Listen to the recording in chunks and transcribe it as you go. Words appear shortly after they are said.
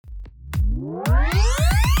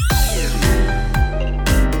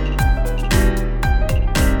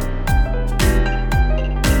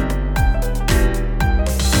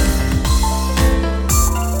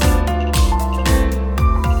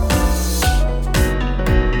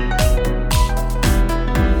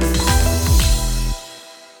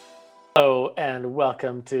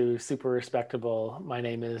welcome to Super Respectable. My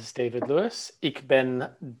name is David Lewis. Ik ben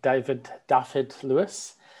David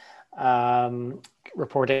Lewis,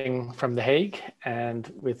 reporting from The Hague. And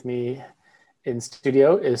with me in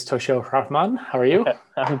studio is Tosho Rahman. How are you?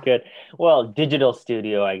 I'm good. Well, digital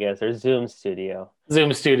studio, I guess, or Zoom studio.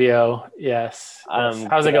 Zoom studio. Yes. Yes. I'm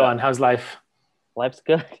How's it good. going? How's life? Life's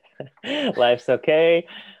good. Life's okay.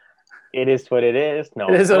 It is what it is. It No,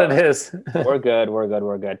 is what it is. we're good. We're good.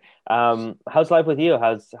 We're good. How's life with you?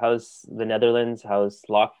 How's the Netherlands? How's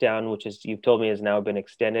lockdown, which is you've told me has now been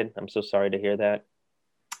extended? I'm so sorry to hear that.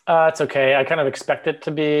 It's okay. I kind of expect it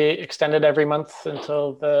to be extended every month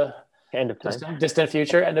until the End of time. distant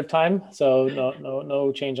future, end of time. So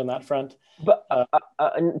no change on that front. But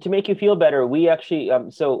and to make you feel better, we actually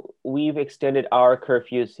so we've extended our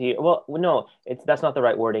curfews here. Well, no, it's that's not the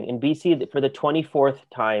right wording. In BC, for the 24th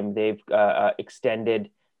time, they've extended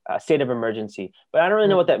state of emergency. But I don't really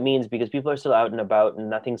know what that means because people are still out and about and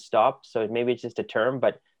nothing stopped. So maybe it's just a term,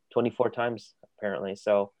 but 24 times apparently.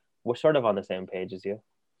 So we're sort of on the same page as you,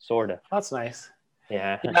 sort of. That's nice.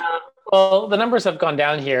 Yeah. Yeah, well, the numbers have gone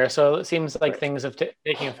down here, so it seems like things have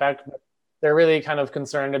taken effect. But they're really kind of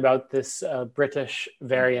concerned about this British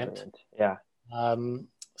variant. Yeah.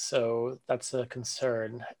 So that's a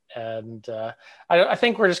concern. And I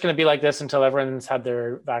think we're just going to be like this until everyone's had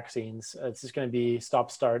their vaccines. It's just going to be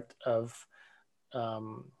stop-start of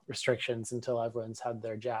restrictions until everyone's had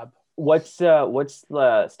their jab. What's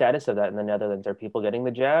the status of that in the Netherlands? Are people getting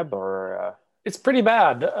the jab or? It's pretty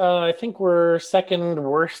bad. I think we're second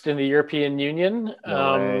worst in the European Union,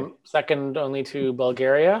 second only to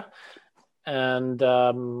Bulgaria. And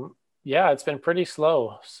yeah, it's been pretty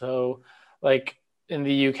slow. So like in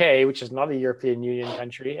the UK, which is not a European Union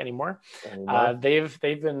country anymore, they've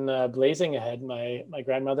been blazing ahead. My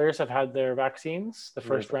grandmothers have had their vaccines, the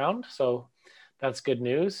first round. So that's good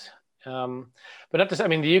news. But not to say, I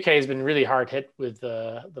mean, the UK has been really hard hit with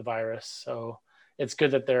the virus. So it's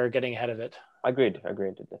good that they're getting ahead of it. Agreed.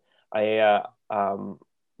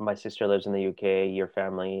 My sister lives in the UK. Your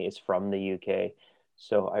family is from the UK,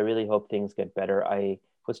 so I really hope things get better. I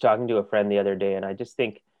was talking to a friend the other day, and I just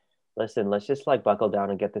think, listen, let's just like buckle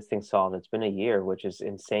down and get this thing solved. It's been a year, which is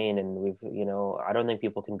insane, and I don't think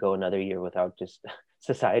people can go another year without just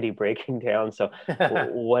society breaking down. So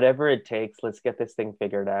whatever it takes, let's get this thing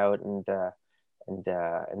figured out, and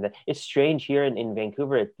it's strange here in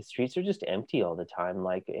Vancouver. The streets are just empty all the time.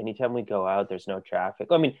 Like anytime we go out, there's no traffic.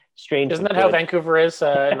 I mean, strange. Isn't that how Vancouver is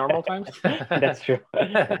in normal times? That's true.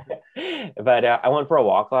 But I went for a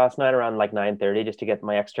walk last night around like 9:30 just to get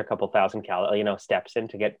my extra couple thousand steps in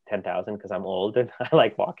to get 10,000 because I'm old and I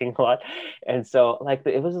like walking a lot. And so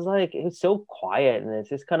it was so quiet and it's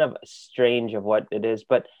just kind of strange of what it is,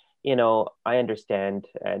 but I understand,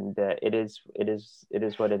 and it is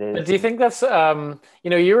what it is. But do you think that's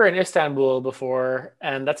you were in Istanbul before,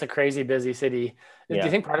 and that's a crazy busy city. Do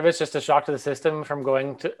you think part of it's just a shock to the system from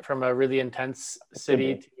going from a really intense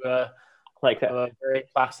city to a very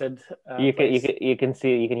placid place? You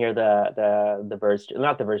can hear the birds,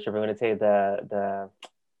 not the birds, I'm going to say the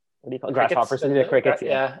what do you call it? Grasshoppers and the crickets.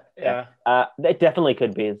 Yeah. It definitely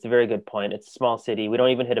could be. It's a very good point. It's a small city. We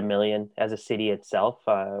don't even hit 1 million as a city itself,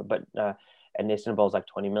 and Istanbul is like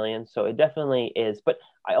 20 million. So it definitely is. But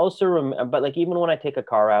I also remember, but like even when I take a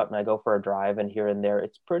car out and I go for a drive and here and there,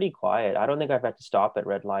 it's pretty quiet. I don't think I've had to stop at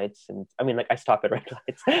red lights. And I mean, like I stop at red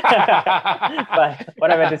lights. But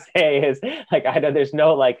what I meant to say is like, I know there's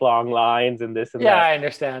no like long lines and this and that. Yeah, I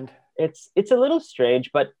understand. It's a little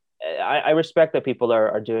strange, but I respect that people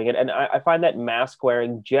are doing it. And I find that mask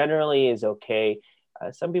wearing generally is okay.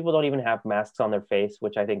 Some people don't even have masks on their face,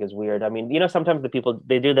 which I think is weird. I mean, sometimes the people,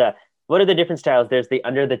 they do what are the different styles? There's the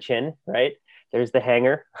under the chin, right? There's the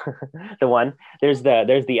hanger, the one. There's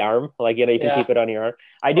the arm, like, you can keep it on your arm.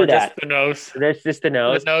 I do that. Just the nose. There's just the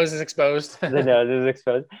nose. The nose is exposed. The nose is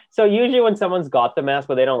exposed. So usually when someone's got the mask,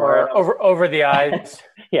 but they don't wear it. Over the eyes.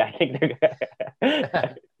 Yeah, I think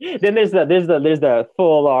they're Then there's the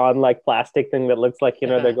full on like plastic thing that looks like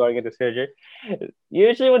they're going into surgery.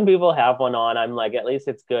 Usually when people have one on, I'm like, at least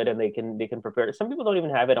it's good and they can prepare it. Some people don't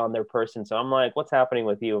even have it on their person, so I'm like, what's happening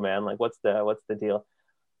with you, man? Like, what's the deal?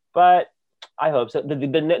 But I hope so.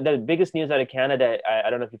 The biggest news out of Canada, I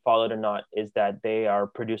don't know if you followed or not, is that they are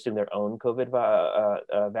producing their own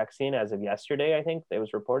COVID vaccine as of yesterday. I think it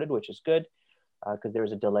was reported, which is good because there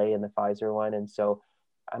was a delay in the Pfizer one, and so.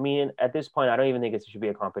 I mean, at this point, I don't even think it should be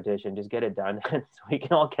a competition. Just get it done so we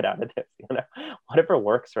can all get out of this, whatever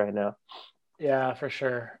works right now. Yeah, for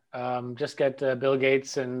sure. Just get Bill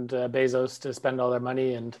Gates and Bezos to spend all their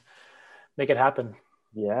money and make it happen.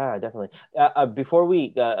 Yeah, definitely. Before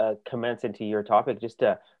we commence into your topic, just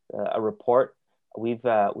a report.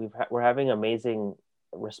 we're having amazing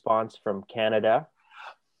response from Canada.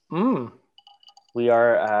 Mm. We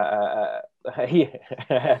are I think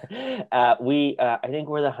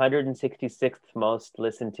we're the 166th most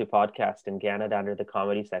listened to podcast in Canada under the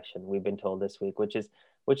comedy section. We've been told this week, which is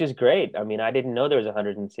great. I mean, I didn't know there was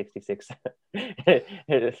 166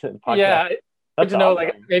 podcast. Yeah, good That's to know. Like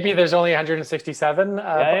awesome. maybe there's only 167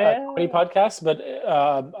 Yeah, yeah, comedy podcasts, but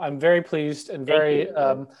I'm very pleased and thank very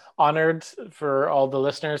you. honored for all the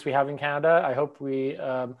listeners we have in Canada. I hope we.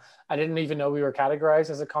 I didn't even know we were categorized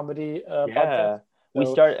as a comedy podcast. Yeah, we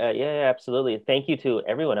So, start. Yeah, absolutely. Thank you to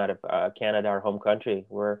everyone out of Canada, our home country.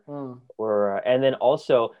 mm. And then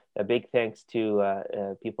also a big thanks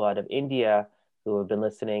to people out of India who have been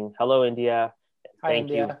listening. Hello, India. Hi, Thank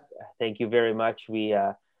you, India. thank you very much.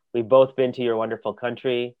 We've both been to your wonderful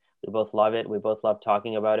country. We both love it. We both love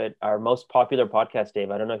talking about it. Our most popular podcast,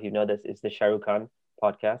 Dave, I don't know if you know this, is the Shah Rukh Khan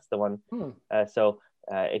podcast, the one. Hmm. So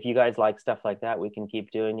if you guys like stuff like that, we can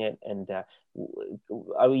keep doing it. And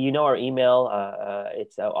our email.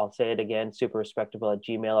 It's I'll say it again,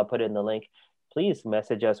 superrespectable@gmail. I'll put it in the link. Please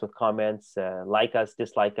message us with comments, like us,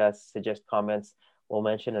 dislike us, suggest comments. We'll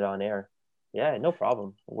mention it on air. Yeah, no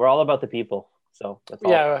problem. We're all about the people. So that's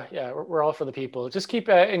all. Yeah, we're all for the people. Just keep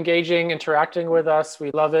engaging, interacting with us.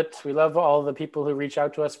 We love it. We love all the people who reach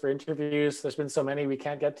out to us for interviews. There's been so many, we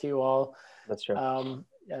can't get to you all. That's true.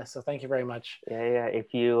 Yeah, so thank you very much. Yeah.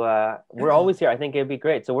 If you, we're always here. I think it'd be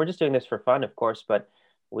great. So we're just doing this for fun, of course, but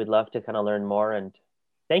we'd love to kind of learn more. And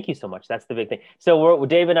thank you so much. That's the big thing. So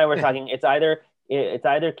Dave and I were talking. It's either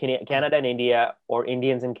Canada and India, or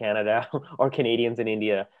Indians in Canada, or Canadians in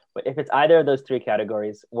India. But if it's either of those three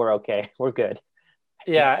categories, we're okay. We're good.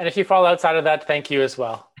 Yeah, and if you fall outside of that, thank you as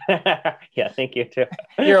well. Yeah, thank you too.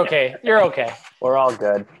 You're okay. You're okay. We're all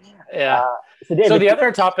good. Yeah. Dave, So the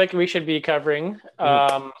other topic we should be covering,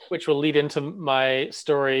 which will lead into my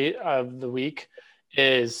story of the week,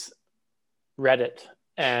 is Reddit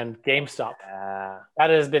and GameStop. That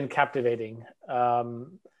has been captivating.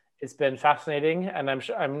 It's been fascinating, and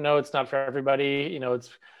I know it's not for everybody. You know, it's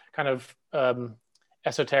kind of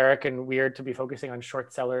esoteric and weird to be focusing on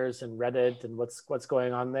short sellers and Reddit and what's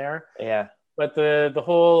going on there. Yeah. But the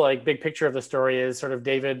whole like big picture of the story is sort of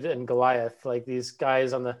David and Goliath, like these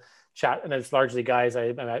guys on the chat, and it's largely guys, I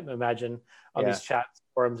imagine, on these chat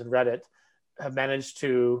forums and Reddit, have managed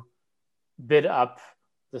to bid up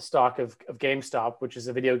the stock of GameStop, which is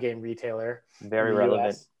a video game retailer. Very relevant.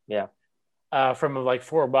 US, yeah. From like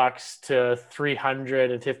 $4 to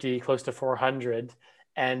 350, close to 400,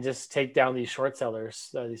 and just take down these short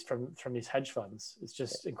sellers, these from these hedge funds. It's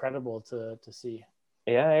just incredible to see.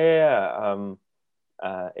 Yeah.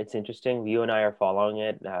 It's interesting. You and I are following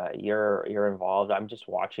it. You're involved. I'm just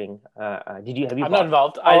watching. Have you? I'm not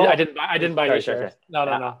involved. Oh, I didn't buy any shares.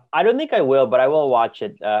 No. I don't think I will, but I will watch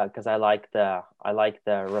it because I like the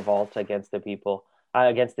revolt against the people,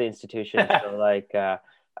 against the institution. So like the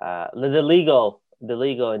legal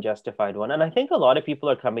and justified one. And I think a lot of people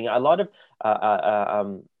are coming. A lot of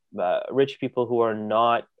rich people who are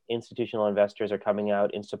not institutional investors are coming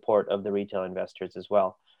out in support of the retail investors as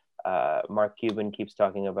well. Mark Cuban keeps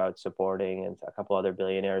talking about supporting, and a couple other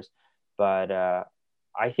billionaires, but I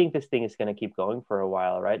think this thing is going to keep going for a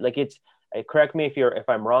while, right? Like correct me if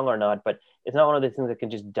I'm wrong or not, but it's not one of those things that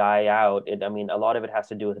can just die out. I mean, a lot of it has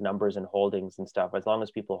to do with numbers and holdings and stuff. As long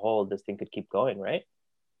as people hold, this thing could keep going, right?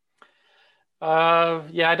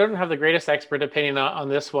 Yeah, I don't have the greatest expert opinion on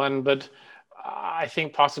this one, but I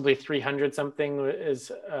think possibly 300 something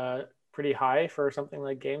is pretty high for something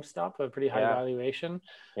like GameStop, a pretty high valuation.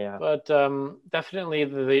 Yeah. But definitely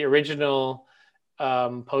the original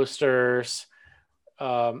posters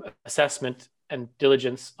assessment and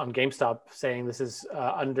diligence on GameStop saying this is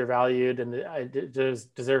undervalued and it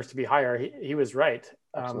deserves to be higher. He was right.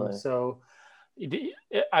 So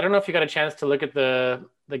I don't know if you got a chance to look at the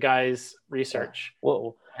guy's research.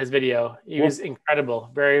 Whoa. His video. He was incredible.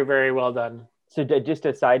 Very, very well done. So just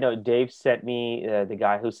a side note, Dave sent me the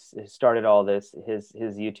guy who started all this, his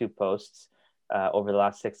YouTube posts over the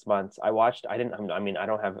last 6 months. I watched. I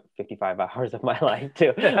don't have 55 hours of my life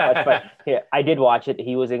to, but yeah, I did watch it.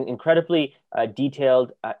 He was incredibly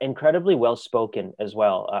detailed, incredibly well spoken as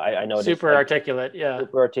well. I noticed. Super articulate, yeah.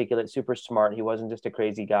 Super articulate, super smart. He wasn't just a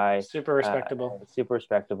crazy guy. Super respectable. Super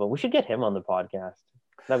respectable. We should get him on the podcast.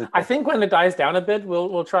 Cool. I think when it dies down a bit,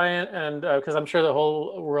 we'll try and because I'm sure the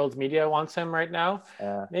whole world's media wants him right now.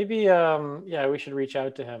 Maybe we should reach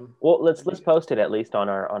out to him. Well, let's post it at least on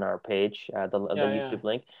our page, the YouTube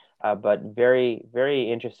link. But very,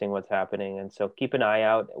 very interesting what's happening, and so keep an eye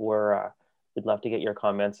out. We'd love to get your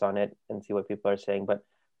comments on it and see what people are saying. But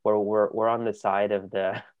we're on the side of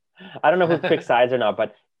the I don't know who picks sides or not,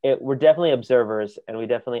 but we're definitely observers, and I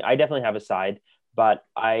definitely have a side, but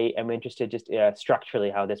I am interested just structurally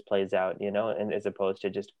how this plays out, and as opposed to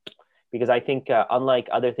just because I think unlike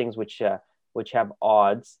other things which have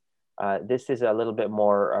odds, this is a little bit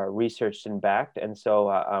more researched and backed, and so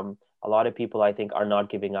a lot of people I think are not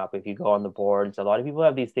giving up. If you go on the boards, a lot of people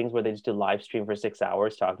have these things where they just do live stream for 6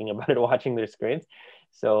 hours talking about it, watching their screens.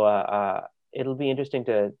 So it'll be interesting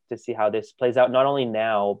to see how this plays out, not only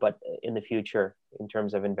now but in the future in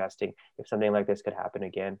terms of investing. If something like this could happen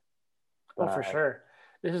again. Oh, for sure.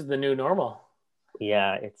 This is the new normal.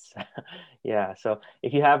 Yeah, it's yeah. So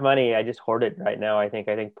if you have money, I just hoard it right now. I think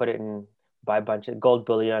put it in, buy a bunch of gold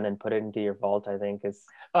bullion and put it into your vault. I think is.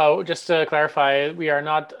 Oh, just to clarify, we are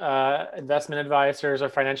not investment advisors or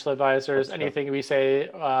financial advisors. That's Anything we say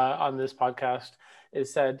on this podcast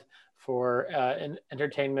is said for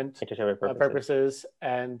entertainment purposes,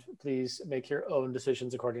 and please make your own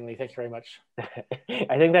decisions accordingly. Thank you very much.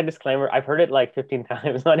 I think that disclaimer, I've heard it like 15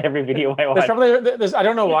 times on every video I watch. I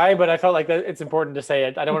don't know why, but I felt like that it's important to say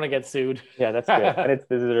it. I don't want to get sued. Yeah, that's good. And this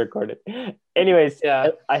is recorded. Anyways, yeah.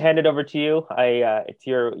 I hand it over to you. It's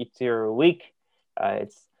your week.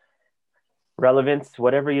 It's relevance,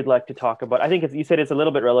 whatever you'd like to talk about. I think you said it's a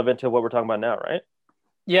little bit relevant to what we're talking about now, right?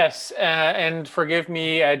 Yes, and forgive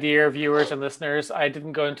me, dear viewers and listeners, I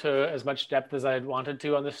didn't go into as much depth as I'd wanted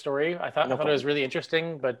to on this story. I thought it was really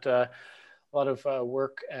interesting, but a lot of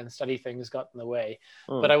work and study things got in the way.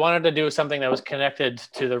 But I wanted to do something that was connected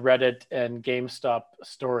to the Reddit and GameStop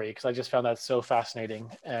story, because I just found that so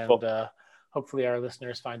fascinating. And hopefully our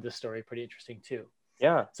listeners find this story pretty interesting too.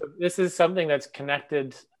 Yeah. So this is something that's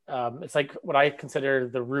connected. It's like what I consider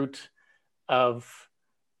the root of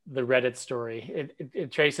the Reddit story.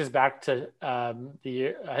 It traces back to the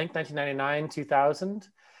year, I think 1999, 2000.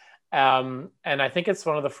 And I think it's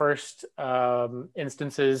one of the first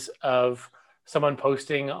instances of someone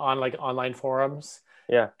posting on like online forums.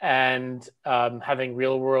 Yeah. And having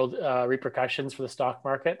real world repercussions for the stock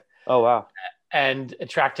market. Oh, wow. And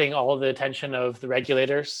attracting all the attention of the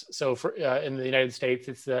regulators. So for in the United States,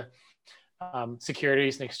 it's the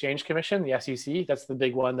Securities and Exchange Commission, the SEC. That's the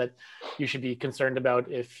big one that you should be concerned about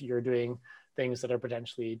if you're doing things that are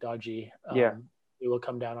potentially dodgy. It will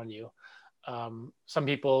come down on you. Some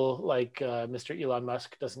people like Mr. Elon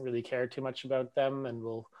Musk doesn't really care too much about them, and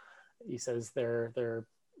he says they're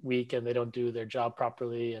weak and they don't do their job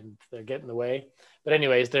properly and they're getting in the way. But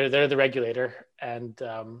anyways, they're the regulator, and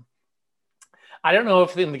I don't know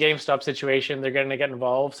if in the GameStop situation they're going to get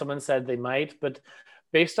involved. Someone said they might, but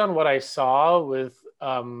based on what I saw with,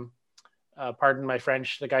 pardon my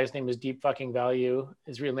French, the guy's name is Deep Fucking Value.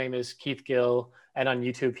 His real name is Keith Gill, and on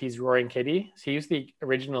YouTube he's Roaring Kitty. So he's the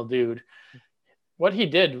original dude. What he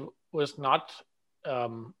did was not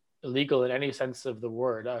illegal in any sense of the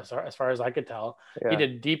word, as far as I could tell. Yeah. He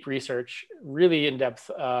did deep research, really in-depth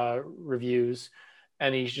reviews,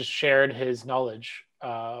 and he just shared his knowledge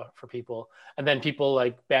for people. And then people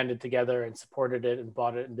like banded together and supported it and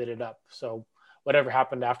bought it and bid it up. So whatever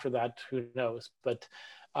happened after that, who knows? But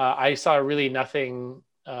I saw really nothing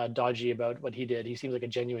dodgy about what he did. He seems like a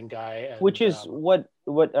genuine guy. And, which is what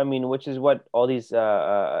all these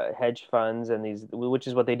hedge funds and which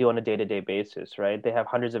is what they do on a day-to-day basis, right? They have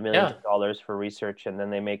hundreds of millions of dollars for research, and then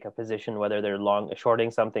they make a position whether they're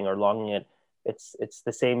shorting something or longing it. It's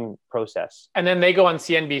the same process. And then they go on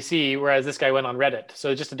CNBC, whereas this guy went on Reddit.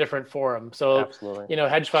 So it's just a different forum. So, absolutely.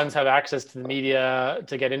 Hedge funds have access to the media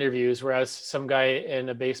to get interviews, whereas some guy in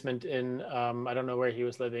a basement in, I don't know where he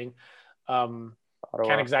was living,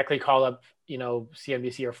 can't exactly call up,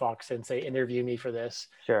 CNBC or Fox and say, interview me for this.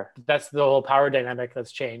 Sure. That's the whole power dynamic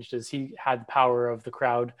that's changed, is he had the power of the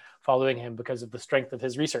crowd following him because of the strength of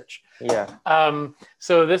his research. Yeah.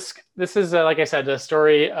 So this is, like I said, the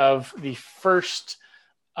story of the first,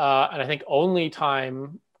 and I think only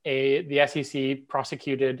time the SEC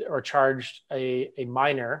prosecuted or charged a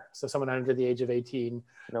minor, so someone under the age of 18,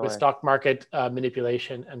 with stock market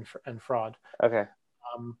manipulation and fraud. Okay.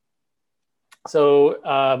 So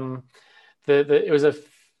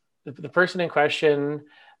the person in question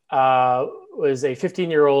was a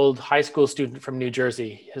 15-year-old high school student from New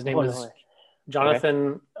Jersey. His name was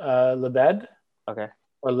Jonathan Lebed. Okay.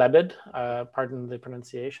 Or Lebed, pardon the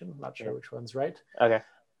pronunciation. Not sure which one's right. Okay.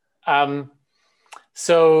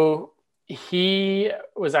 So he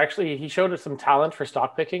showed us some talent for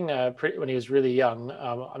stock picking when he was really young.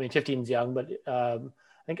 15 is young, but I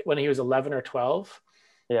think when he was 11 or 12.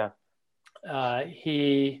 Yeah.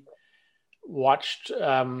 He watched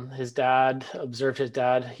his dad, observed his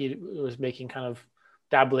dad. He was making kind of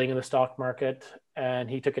dabbling in the stock market, and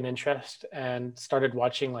he took an interest and started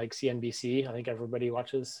watching like CNBC. I think everybody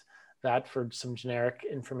watches that for some generic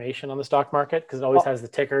information on the stock market because it always has the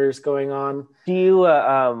tickers going on. Do you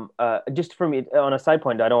just for me on a side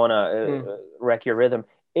point, I don't want to wreck your rhythm.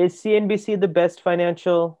 Is CNBC the best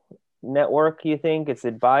financial network, you think? Is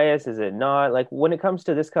it biased? Is it not? Like when it comes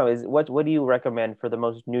to this what do you recommend for the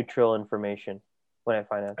most neutral information when I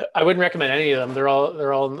finance? I wouldn't recommend any of them. They're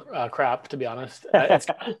all crap, to be honest.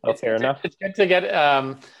 Fair enough. It's good to get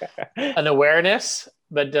an awareness,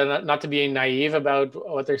 but not to be naive about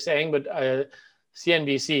what they're saying. But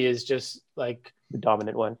CNBC is just like the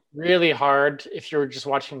dominant one. Really hard if you're just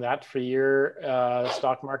watching that for your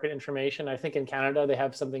stock market information. I think in Canada they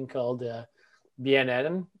have something called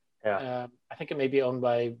BNN. Yeah. I think it may be owned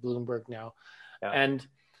by Bloomberg now. Yeah. And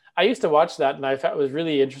I used to watch that and I was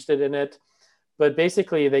really interested in it. But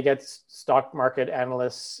basically they get stock market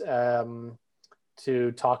analysts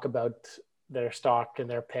to talk about their stock and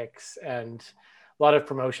their picks and a lot of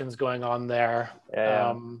promotions going on there.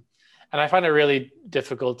 Yeah. And I find it really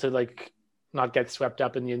difficult to like not get swept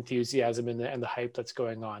up in the enthusiasm and the hype that's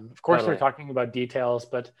going on. Of course, We're talking about details,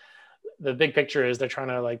 but the big picture is they're trying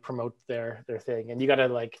to like promote their thing. And you got to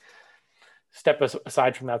like step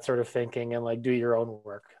aside from that sort of thinking and like do your own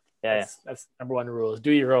work. That's number one rule is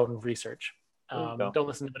do your own research. Don't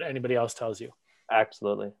listen to what anybody else tells you.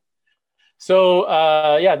 Absolutely. So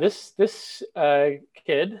this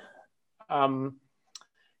kid,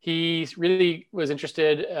 he really was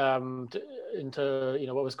interested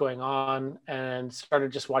into what was going on and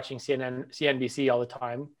started just watching CNBC all the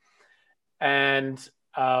time. And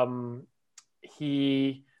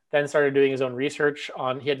he then started doing his own research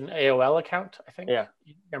he had an AOL account, I think. Yeah.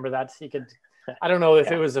 You remember that? I don't know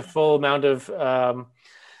if it was a full amount of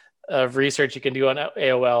research you can do on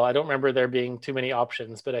AOL. I don't remember there being too many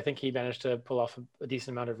options, but I think he managed to pull off a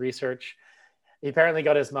decent amount of research. He apparently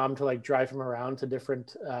got his mom to like drive him around to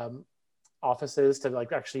different offices to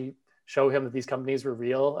like actually show him that these companies were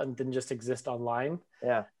real and didn't just exist online.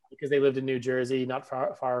 Yeah. Because they lived in New Jersey, not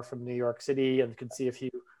far from New York City, and could see a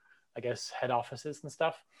few, I guess, head offices and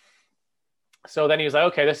stuff. So then he was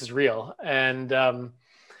like, okay, this is real. And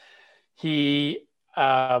he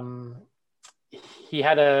had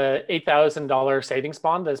a $8,000 savings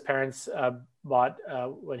bond that his parents bought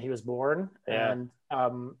when he was born. Yeah. And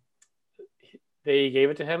they gave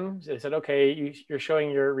it to him. They said, okay, you're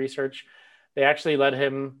showing your research. They actually let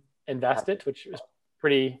him invest it, which was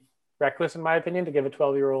pretty reckless in my opinion to give a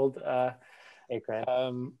 12-year-old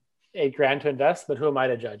 $8,000 to invest, but who am I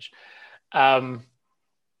to judge? And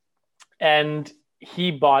he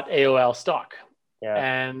bought AOL stock,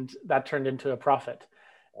 and that turned into a profit.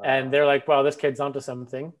 And they're like, well, this kid's onto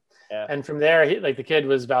something. Yeah. And from there, the kid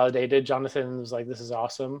was validated. Jonathan was like, this is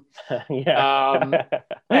awesome.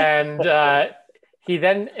 And he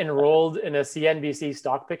then enrolled in a CNBC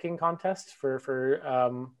stock picking contest for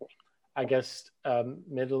I guess,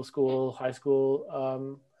 middle school, high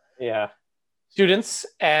school students.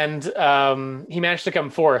 And he managed to come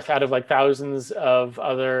fourth out of like thousands of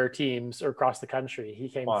other teams across the country. He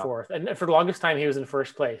came fourth. And for the longest time, he was in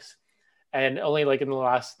first place. And only like in the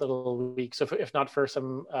last little week. So if not for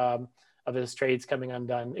some of his trades coming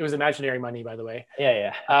undone, it was imaginary money, by the way.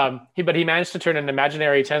 But he managed to turn an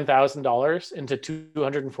imaginary $10,000 into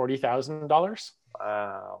 $240,000.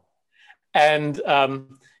 Wow. And I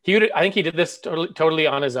think he did this totally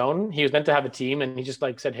on his own. He was meant to have a team, and he just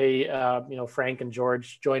like said, "Hey, Frank and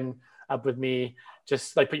George, join up with me.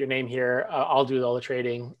 Just like put your name here. I'll do all the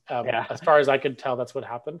trading." As far as I could tell, that's what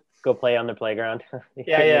happened. Go play on the playground.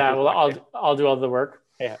 Well, I'll do all the work.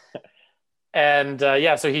 Yeah. And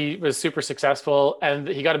so he was super successful, and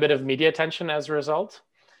he got a bit of media attention as a result.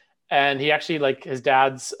 And he actually, like his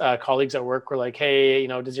dad's colleagues at work were like, "Hey,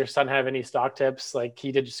 does your son have any stock tips?" Like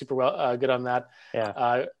he did super well, good on that.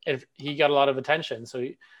 Yeah. And he got a lot of attention. So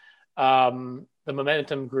the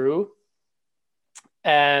momentum grew,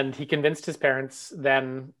 and he convinced his parents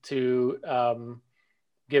then to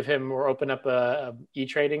give him or open up a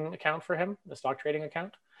e-trading account for him, a stock trading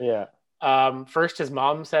account. Yeah. First, his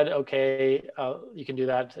mom said, "Okay, you can do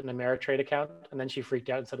that in a Ameritrade account," and then she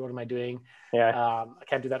freaked out and said, "What am I doing? I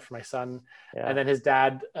can't do that for my son." Yeah. And then his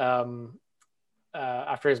dad,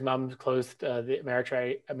 after his mom closed the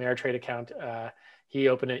Ameritrade account, he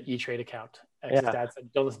opened an E-Trade account. And his dad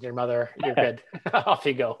said, "Don't listen to your mother. You're good. Off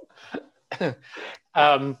you go."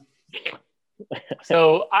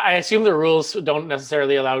 So I assume the rules don't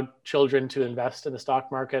necessarily allow children to invest in the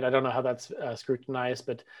stock market. I don't know how that's scrutinized,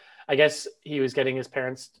 but I guess he was getting his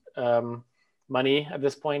parents' money at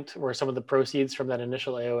this point, or some of the proceeds from that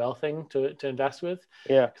initial AOL thing to invest with.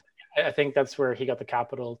 Yeah. I think that's where he got the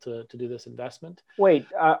capital to do this investment. Wait,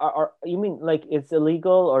 you mean like it's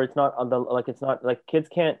illegal or it's not on the like it's not like kids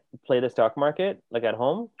can't play the stock market like at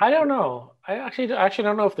home? I don't know. I actually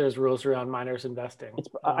don't know if there's rules around minors investing.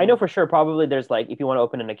 I know for sure probably there's like if you want to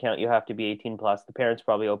open an account you have to be 18 plus. The parents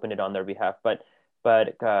probably open it on their behalf, but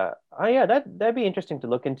oh yeah, that'd be interesting to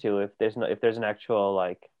look into if there's an actual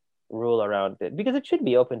like rule around it because it should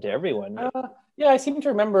be open to everyone. Yeah, I seem to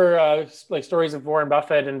remember like stories of Warren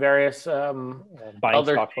Buffett and various buying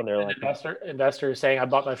elder stocks when they're like investors saying I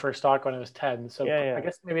bought my first stock when I was 10. So yeah. I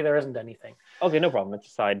guess maybe there isn't anything. Okay, no problem. It's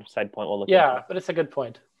a side point we'll look into. But it's a good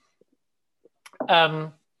point.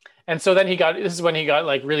 And so then this is when he got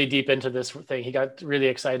like really deep into this thing. He got really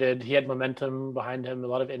excited. He had momentum behind him, a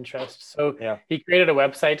lot of interest. So he created a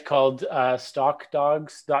website called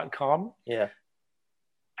stockdogs.com. Yeah.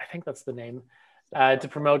 I think that's the name, to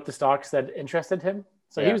promote the stocks that interested him.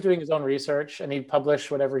 So he was doing his own research and he'd publish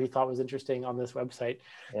whatever he thought was interesting on this website.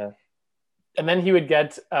 Yeah. And then he would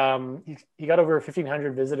get, he got over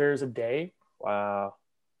 1,500 visitors a day. Wow.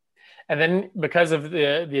 And then because of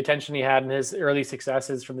the attention he had and his early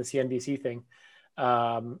successes from the CNBC thing,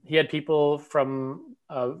 he had people from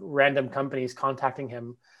random companies contacting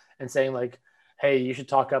him and saying like, hey, you should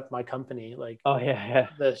talk up my company. Like,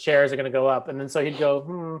 the shares are going to go up. And then so he'd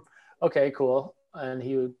go, okay, cool. And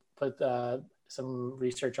he would put some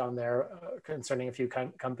research on there concerning a few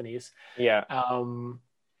companies. Yeah.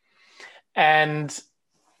 And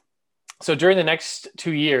so during the next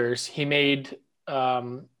 2 years, he made,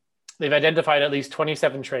 they've identified at least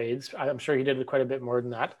 27 trades. I'm sure he did quite a bit more than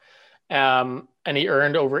that. And he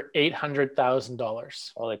earned over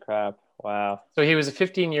 $800,000. Holy crap. Wow. So he was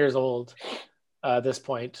 15 years old at this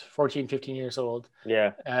point, 14, 15 years old.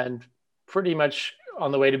 Yeah. And pretty much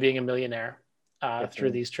on the way to being a millionaire through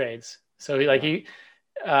these trades. So he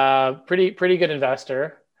pretty good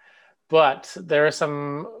investor, but there is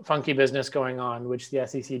some funky business going on, which the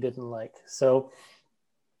SEC didn't like. So,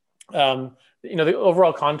 the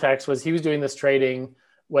overall context was he was doing this trading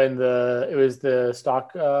when it was the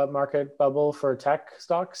stock market bubble for tech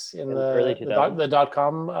stocks in the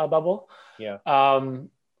dot-com bubble. Yeah.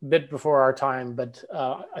 Bit before our time, but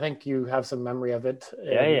I think you have some memory of it.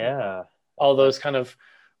 Yeah. All those kind of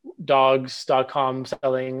dogs.com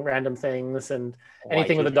selling random things and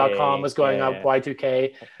anything with the .com was going up,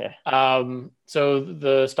 Y2K. So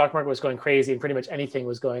the stock market was going crazy and pretty much anything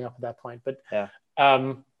was going up at that point. But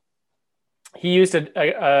he used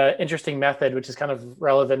a interesting method, which is kind of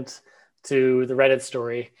relevant to the Reddit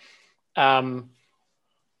story.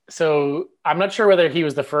 So I'm not sure whether he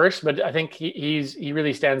was the first, but I think he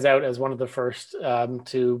really stands out as one of the first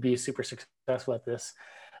to be super successful at this.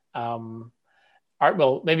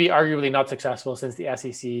 Maybe arguably not successful since the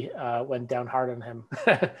SEC went down hard on him.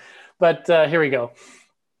 But here we go.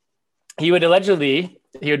 He would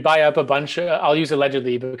buy up a bunch. I'll use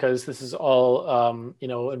allegedly because this is all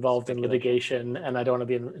involved in litigation, and I don't want to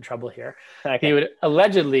be in trouble here. Okay. He would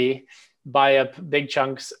allegedly buy up big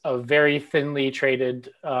chunks of very thinly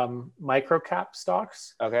traded microcap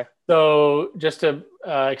stocks. Okay. So just to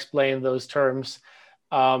explain those terms,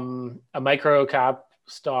 a microcap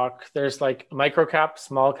stock, there's like microcap,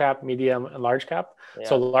 small cap, medium, and large cap. Yeah.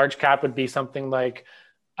 So large cap would be something like,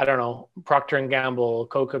 I don't know, Procter & Gamble,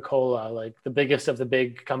 Coca-Cola, like the biggest of the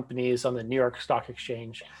big companies on the New York Stock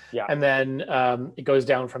Exchange. Yeah. And then it goes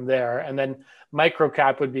down from there. And then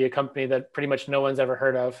microcap would be a company that pretty much no one's ever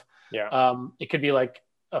heard of. Yeah. It could be like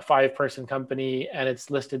a 5-person company and it's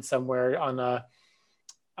listed somewhere on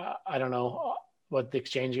I don't know what the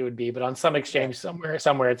exchange it would be, but on some exchange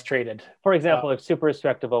somewhere it's traded. For example, if Super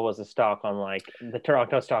Respectable was a stock on like the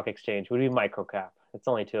Toronto Stock Exchange, would be microcap. It's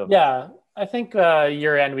only 2 of them. Yeah. I think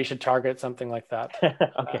year end we should target something like that.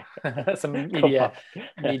 Okay. Some media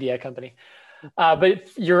company.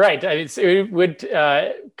 But you're right. It would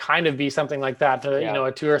kind of be something like that.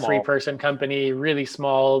 A 2 or 3 person company, really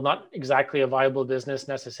small, not exactly a viable business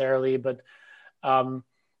necessarily, but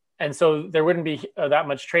and so there wouldn't be that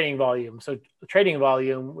much trading volume. So the trading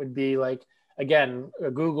volume would be like, again,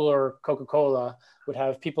 Google or Coca-Cola would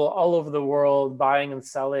have people all over the world buying and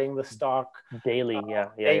selling the stock daily.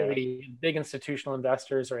 Daily. Yeah. Big institutional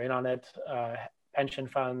investors are in on it, pension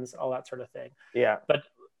funds, all that sort of thing. Yeah. But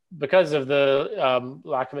because of the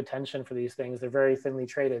lack of attention for these things, they're very thinly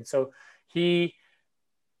traded. So if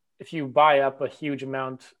you buy up a huge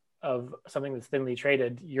amount of something that's thinly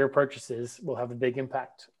traded, your purchases will have a big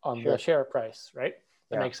impact on the share price, right?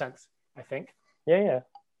 That makes sense, I think. Yeah.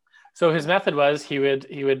 So his method was he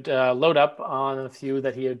would load up on a few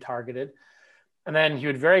that he had targeted, and then he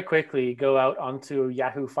would very quickly go out onto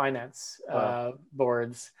Yahoo Finance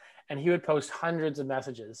boards and he would post hundreds of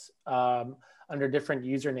messages under different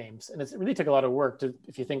usernames. And it really took a lot of work to,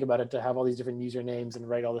 if you think about it, to have all these different usernames and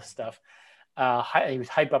write all this stuff. He would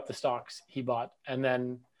hype up the stocks he bought and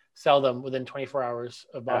then sell them within 24 hours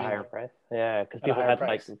of buying at a higher price. Yeah,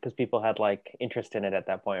 because people had like interest in it at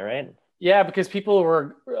that point, right? Yeah, because people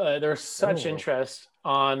were there was such interest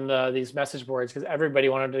on these message boards because everybody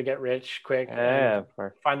wanted to get rich quick and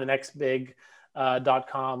find the next big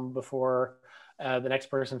 .com before the next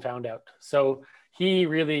person found out. So he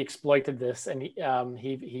really exploited this, and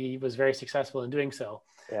he was very successful in doing so.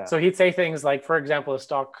 Yeah. So he'd say things like, for example, a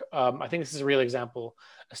stock. I think this is a real example.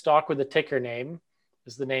 A stock with a ticker name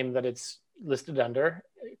is the name that it's listed under,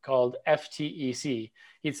 called FTEC.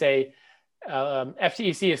 He'd say,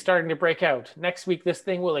 FTEC is starting to break out. Next week, this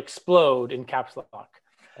thing will explode, in caps lock.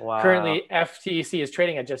 Wow. Currently, FTEC is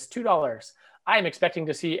trading at just $2. I'm expecting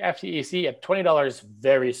to see FTEC at $20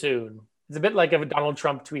 very soon. It's a bit like a Donald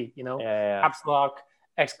Trump tweet, caps lock,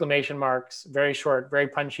 exclamation marks, very short, very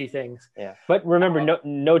punchy things. Yeah, but remember,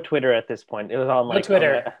 no Twitter at this point. It was on like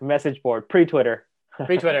Twitter message board, pre-Twitter.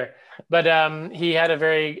 Pre-Twitter. But he had a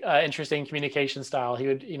very interesting communication style. He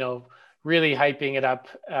would, really hyping it up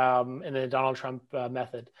in the Donald Trump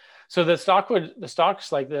method. So the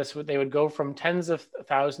stocks like this, they would go from tens of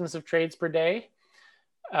thousands of trades per day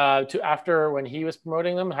to, after when he was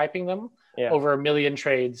promoting them, hyping them, over 1 million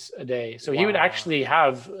trades a day. So he would actually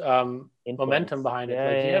have momentum behind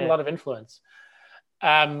it. He had a lot of influence.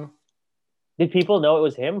 Did people know it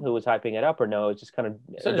was him who was hyping it up, or no? It's just kind of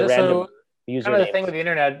random user. Kind of the thing with the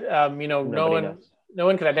internet, no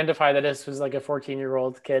one could identify that this was like a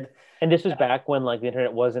 14-year-old kid. And this was back when like the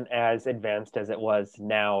internet wasn't as advanced as it was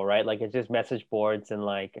now, right? Like it's just message boards and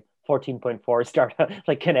like 14.4 startup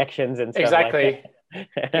like connections and stuff. Exactly. Like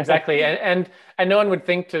Exactly. And no one would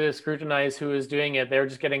think to scrutinize who was doing it. They were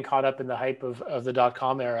just getting caught up in the hype of the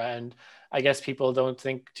 .com era. And I guess people don't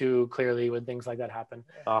think too clearly when things like that happen.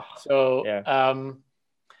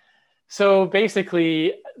 So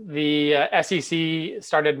basically, the SEC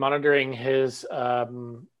started monitoring his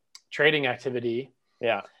trading activity.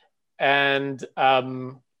 Yeah. And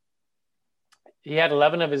he had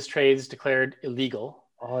 11 of his trades declared illegal.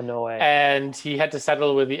 Oh, no way. And he had to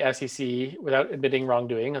settle with the SEC without admitting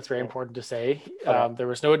wrongdoing. That's very important to say. There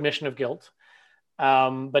was no admission of guilt.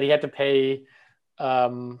 But he had to pay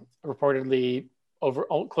reportedly over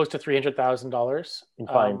close to $300,000 in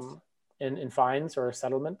fines. In fines or a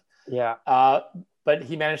settlement. Yeah. But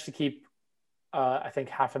he managed to keep, I think,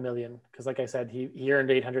 $500,000 because, like I said, he earned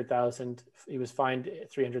 $800,000. He was fined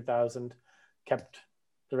 $300,000, kept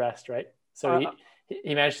the rest, right? So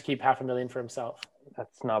he managed to keep $500,000 for himself.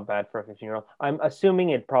 That's not bad for a 15-year-old. I'm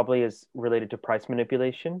assuming it probably is related to price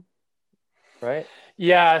manipulation, right?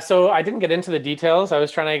 Yeah. So I didn't get into the details. I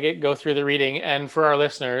was trying to go through the reading, and for our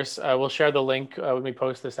listeners, we'll share the link when we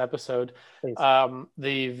post this episode.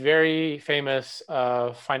 The very famous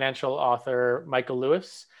financial author Michael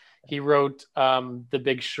Lewis, he wrote The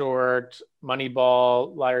Big Short,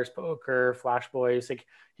 Moneyball, Liar's Poker, Flash Boys. Like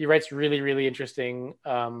he writes really, really interesting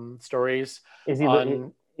stories. Is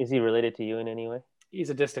he related to you in any way? He's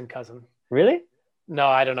a distant cousin. Really? No,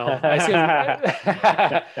 I don't know.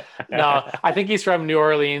 No, I think he's from New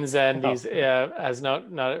Orleans, and he's has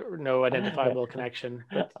no identifiable connection.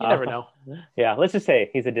 But you never know. Yeah, let's just say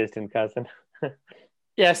he's a distant cousin.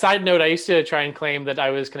 Yeah. Side note: I used to try and claim that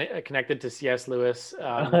I was connected to C.S. Lewis, the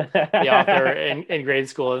author, in grade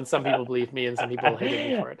school, and some people believed me, and some people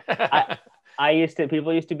hated me for it.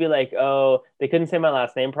 People used to be like, oh, they couldn't say my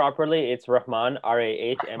last name properly. It's Rahman,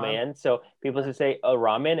 Rahman. So people used to say, oh,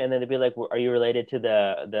 ramen. And then they'd be like, are you related to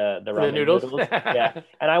the ramen noodles? Yeah.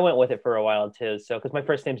 And I went with it for a while too. So, cause my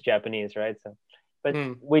first name's Japanese, right? So, but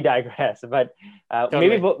we digress. But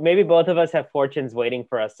totally. maybe both of us have fortunes waiting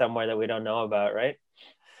for us somewhere that we don't know about, right?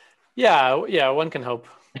 Yeah. One can hope.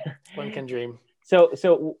 One can dream. So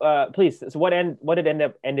please. So what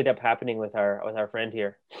ended up happening with our friend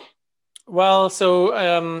here? Well, so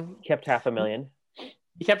kept $500,000.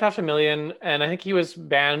 He kept $500,000, and I think he was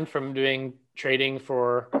banned from doing trading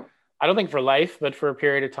for, I don't think for life, but for a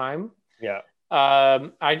period of time. Yeah.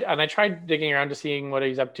 I tried digging around to seeing what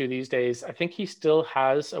he's up to these days. I think he still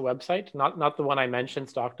has a website, not the one I mentioned,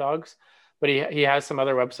 Stock Dogs, but he has some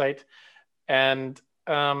other website, and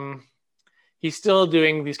he's still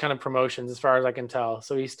doing these kind of promotions, as far as I can tell.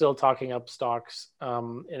 So he's still talking up stocks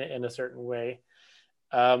in a certain way.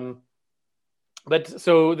 But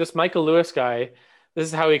so this Michael Lewis guy, this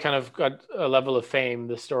is how he kind of got a level of fame,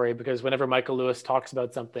 this story, because whenever Michael Lewis talks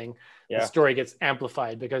about something, the story gets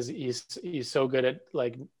amplified because he's so good at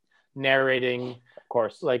like narrating, of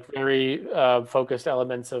course, like very focused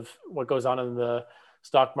elements of what goes on in the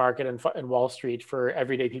stock market and Wall Street for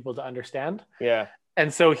everyday people to understand. Yeah.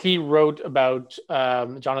 And so he wrote about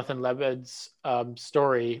Jonathan Lebed's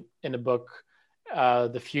story in a book,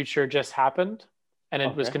 The Future Just Happened, and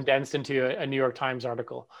it was condensed into a New York Times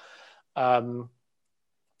article.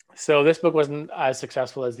 So this book wasn't as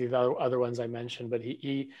successful as the other ones I mentioned, but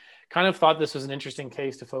he kind of thought this was an interesting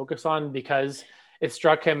case to focus on because it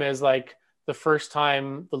struck him as like the first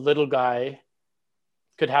time the little guy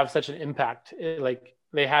could have such an impact. Like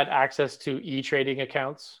they had access to e-trading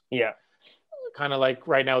accounts. Yeah. Kind of like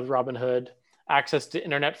right now with Robinhood, access to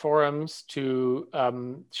internet forums to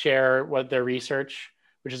share what their research,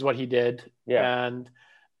 which is what he did. Yeah. And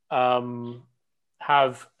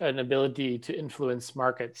have an ability to influence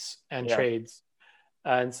markets and trades.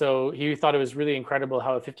 And so he thought it was really incredible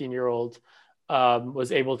how a 15-year-old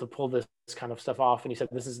was able to pull this kind of stuff off. And he said,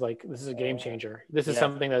 this is a game changer. This is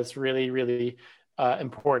something that's really, really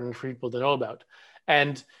important for people to know about.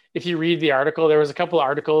 And if you read the article, there was a couple of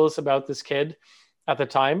articles about this kid at the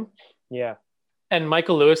time. Yeah. And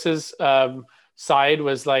Michael Lewis's side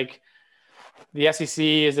was like, the SEC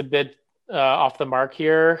is a bit off the mark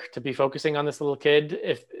here to be focusing on this little kid.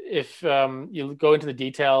 If you go into the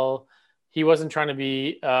detail, he wasn't trying to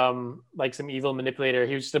be like some evil manipulator.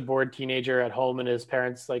 He was just a bored teenager at home in his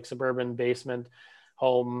parents' like suburban basement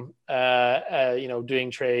home,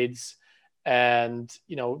 doing trades. And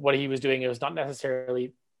what he was doing, it was not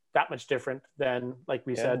necessarily that much different than, like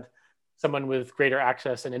we said, someone with greater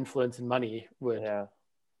access and influence and money would. Yeah.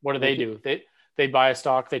 What do they do? They buy a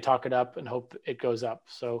stock, they talk it up and hope it goes up.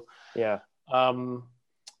 So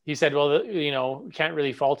he said, well, we can't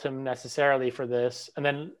really fault him necessarily for this. And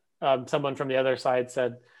then someone from the other side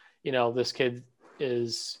said, this kid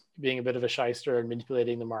is being a bit of a shyster and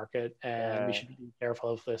manipulating the market, and we should be careful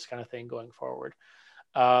of this kind of thing going forward.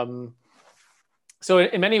 So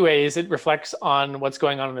in many ways, it reflects on what's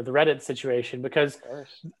going on in the Reddit situation, because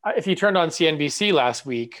if you turned on CNBC last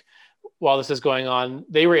week while this is going on,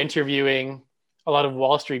 they were interviewing a lot of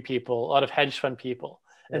Wall Street people, a lot of hedge fund people,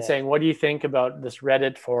 and saying, what do you think about this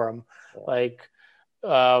Reddit forum? Like,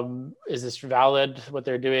 is this valid, what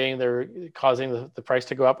they're doing? They're causing the price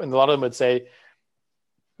to go up. And a lot of them would say,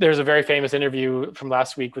 there's a very famous interview from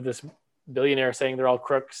last week with this billionaire saying they're all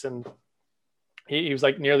crooks. And he was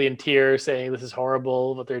like nearly in tears saying, this is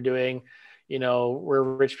horrible what they're doing. We're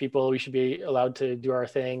rich people. We should be allowed to do our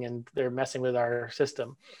thing. And they're messing with our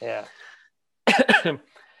system. Yeah.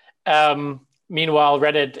 Meanwhile,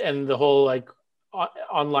 Reddit and the whole like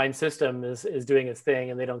online system is doing its thing,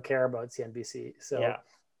 and they don't care about CNBC. So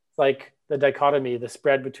it's like the dichotomy, the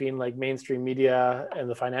spread between like mainstream media and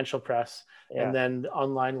the financial press, and then the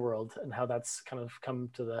online world, and how that's kind of come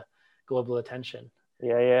to the global attention.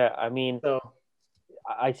 Yeah. I mean,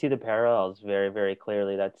 I see the parallels very, very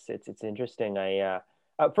clearly. It's interesting.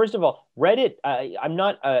 First of all, Reddit, I'm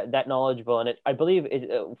not that knowledgeable in it. I believe,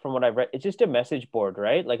 from what I've read, it's just a message board,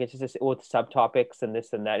 right? Like it's just with subtopics and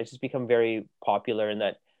this and that. It's just become very popular in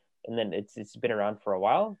that, and then it's been around for a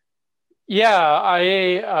while. Yeah,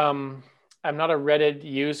 I'm not a Reddit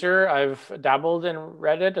user. I've dabbled in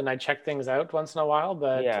Reddit and I check things out once in a while,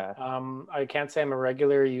 but I can't say I'm a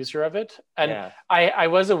regular user of it. And I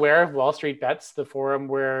was aware of Wall Street Bets, the forum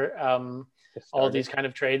where all these kind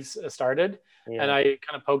of trades started. And I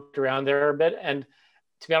kind of poked around there a bit. And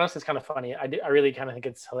to be honest, it's kind of funny. I really kind of think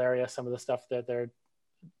it's hilarious, some of the stuff that they're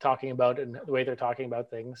talking about and the way they're talking about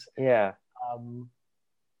things. Yeah.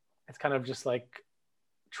 It's kind of just like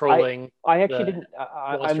trolling. I actually didn't.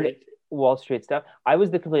 Wall Street stuff. I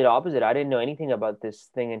was the complete opposite. I didn't know anything about this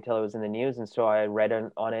thing until it was in the news, and so I read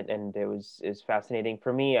on it, and it was fascinating.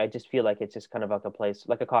 For me, I just feel like it's just kind of like a place,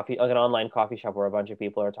 like an online coffee shop where a bunch of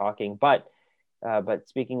people are talking. But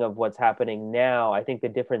speaking of what's happening now, I think the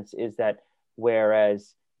difference is that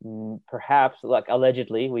whereas perhaps, like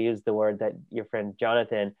allegedly, we used the word that your friend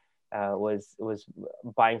Jonathan was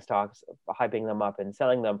buying stocks, hyping them up and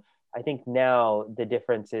selling them. I think now the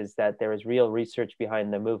difference is that there is real research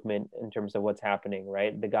behind the movement in terms of what's happening,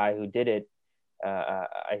 right? The guy who did it,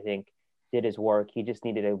 I think, did his work. He just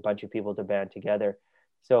needed a bunch of people to band together.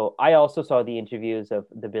 So I also saw the interviews of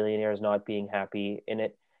the billionaires not being happy in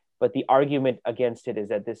it. But the argument against it is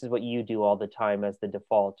that this is what you do all the time as the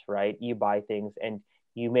default, right? You buy things and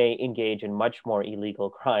you may engage in much more illegal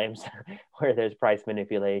crimes where there's price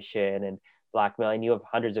manipulation and blackmail, and you have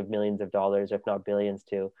hundreds of millions of dollars, if not billions,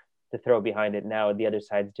 to throw behind it. Now the other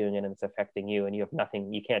side's doing it and it's affecting you, and you have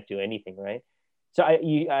nothing, you can't do anything, right? So I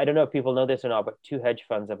don't know if people know this or not, but 2 hedge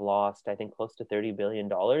funds have lost, I think, close to $30 billion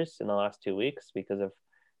in the last 2 weeks because of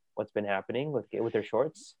what's been happening with their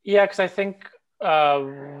shorts. Yeah, because I think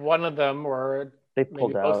one of them, or They maybe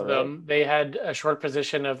pulled both out, of right? them, they had a short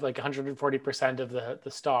position of like 140% of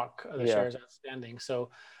the stock of the Yeah. shares outstanding. So,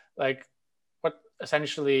 like, what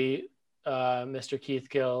essentially Mr. Keith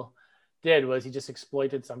Gill did was he just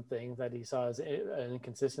exploited something that he saw as an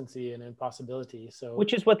inconsistency and impossibility. So,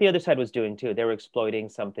 Which is what the other side was doing too. They were exploiting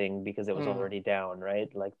something because it was mm, already down, right?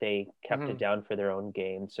 Like they kept it mhm. down for their own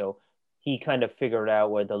gain. So he kind of figured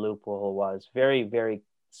out where the loophole was very, very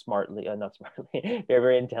smartly, not smartly, very,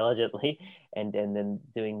 very intelligently, and then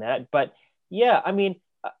doing that. But yeah, I mean,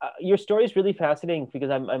 your story is really fascinating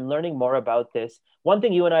because I'm learning more about this. One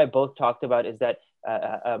thing you and I both talked about is that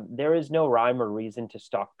there is no rhyme or reason to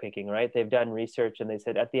stock picking, right? They've done research and they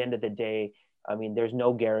said at the end of the day, I mean, there's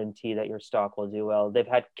no guarantee that your stock will do well. They've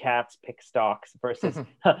had cats pick stocks versus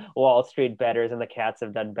Wall Street bettors, and the cats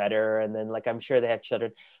have done better. And then, like, I'm sure they have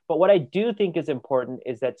children. But what I do think is important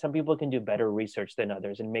is that some people can do better research than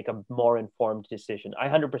others and make a more informed decision. I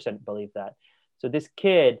 100% believe that. So, this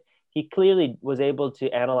kid, he clearly was able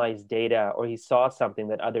to analyze data, or he saw something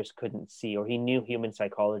that others couldn't see, or he knew human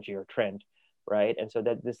psychology or trend, right? And so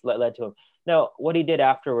that this led to him. Now, what he did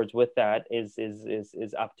afterwards with that is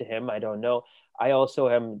up to him. I don't know. I also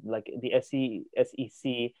am like the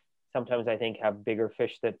SEC. Sometimes I think have bigger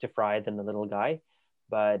fish to fry than the little guy,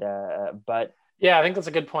 but Yeah, I think that's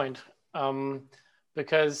a good point.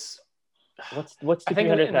 Because what's I to three think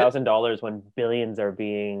hundred thousand dollars when billions are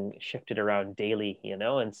being shifted around daily, you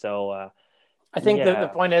know? And so I think the yeah,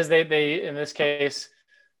 point is they in this case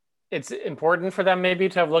it's important for them maybe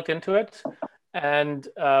to have looked into it and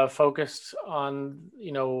focused on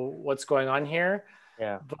what's going on here.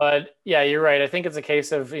 yeah. But yeah, you're right. I think it's a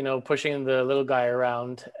case of pushing the little guy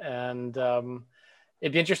around, and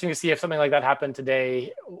it'd be interesting to see if something like that happened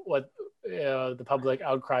today. What the public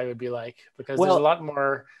outcry would be like, because there's a Well, lot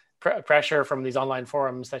more pressure from these online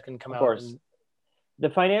forums that can come of out course. and. The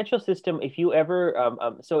financial system, if you ever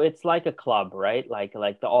so it's like a club, right? Like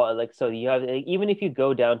the all like so you have, even if you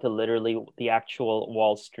go down to literally the actual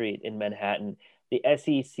Wall Street in Manhattan, the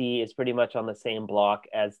SEC is pretty much on the same block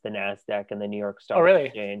as the Nasdaq and the New York Oh, Stock really?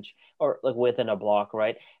 Exchange, or like within a block,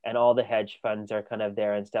 right? And all the hedge funds are kind of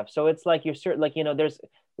there and stuff. So it's like you're certain, like, there's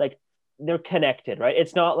like, they're connected, right?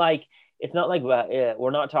 It's not like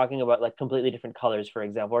we're not talking about like completely different colors, for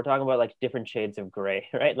example. We're talking about like different shades of gray,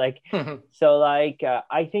 right? Like, so like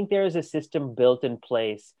I think there is a system built in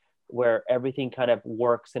place where everything kind of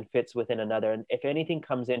works and fits within another. And if anything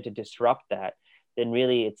comes in to disrupt that, then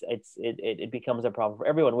really it becomes a problem for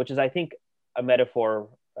everyone, which is, I think, a metaphor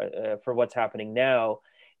for what's happening now.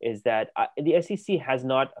 Is that the SEC has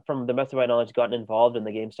not, from the best of my knowledge, gotten involved in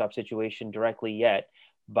the GameStop situation directly yet,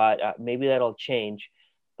 but maybe that'll change.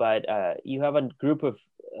 But you have a group of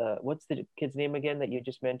what's the kid's name again that you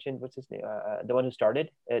just mentioned? What's his name? The one who started,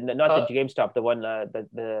 not the uh, GameStop, the one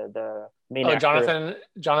the main oh, actor.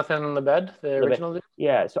 Jonathan on the bed, the original dude.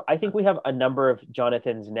 Yeah, so I think we have a number of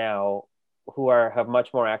Jonathans now who have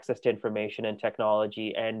much more access to information and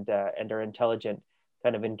technology, and are intelligent,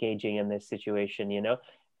 kind of engaging in this situation,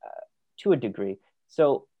 to a degree.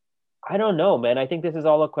 So I don't know, man. I think this is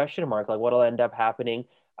all a question mark. Like, what'll end up happening?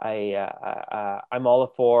 I'm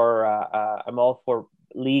all for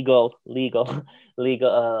legal, legal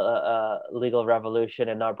revolution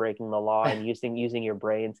and not breaking the law and using your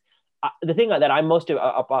brains. The thing that I'm most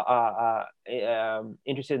interested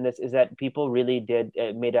in this is that people really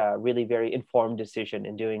made a really very informed decision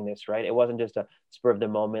in doing this, right? It wasn't just a spur of the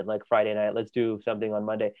moment, like Friday night, let's do something on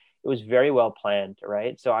Monday. It was very well planned,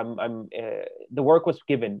 right? So the work was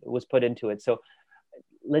put into it. So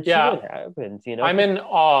let's see Yeah, what happens, I'm in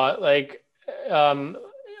awe. Um,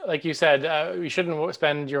 like you said, you shouldn't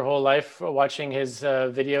spend your whole life watching his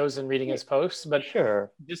videos and reading Yeah, his posts, but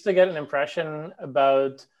sure. just to get an impression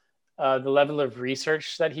about the level of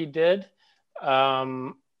research that he did,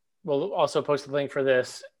 um, we'll also post a link for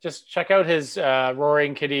this. Just check out his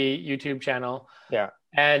Roaring Kitty YouTube channel. Yeah.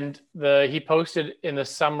 And he posted in the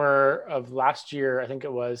summer of last year, I think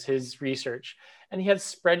it was, his research, and he had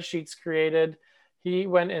spreadsheets created. He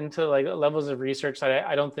went into like levels of research that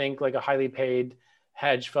I don't think like a highly paid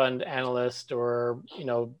hedge fund analyst or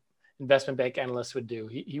investment bank analyst would do.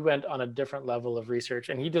 He went on a different level of research,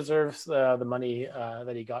 and he deserves the money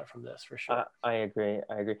that he got from this for sure. I agree.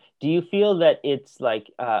 I agree. Do you feel that it's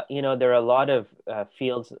like, there are a lot of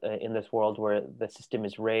fields in this world where the system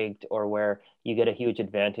is rigged, or where you get a huge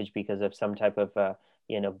advantage because of some type of,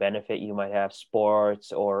 benefit you might have,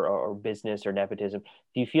 sports or business or nepotism.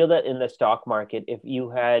 Do you feel that in the stock market, if you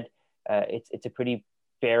had, it's a pretty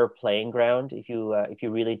fair playing ground if you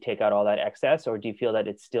really take out all that excess, or do you feel that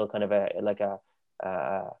it's still kind of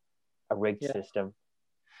a rigged Yeah. system?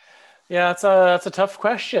 Yeah, that's a tough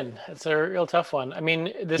question. It's a real tough one. I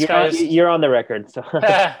mean, this You're guy on, is you're on the record, so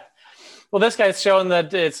well, this guy's shown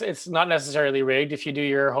that it's not necessarily rigged if you do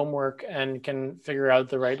your homework and can figure out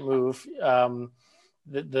the right move.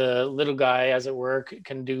 The little guy, as it were,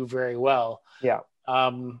 can do very well. yeah,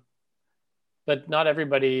 Um, but not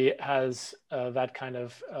everybody has that kind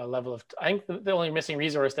of level of. I think the only missing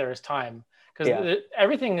resource there is time, yeah, because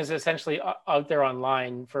everything is essentially out there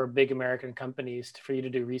online for big American companies for you to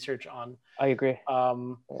do research on. I agree. Yeah.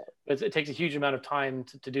 But it takes a huge amount of time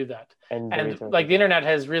to do that. And the And resources. like the internet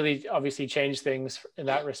has really obviously changed things in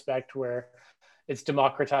that respect, where it's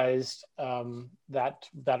democratized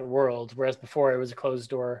that world, whereas before it was a closed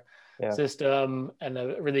door Yeah, system and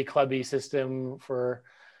a really clubby system for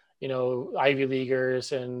Ivy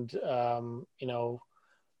Leaguers and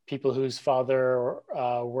people whose father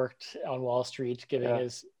worked on Wall Street, giving yeah,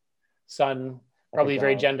 his son, like a probably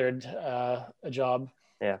very job. gendered, a job.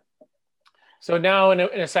 Yeah, So now, in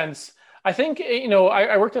a sense, I think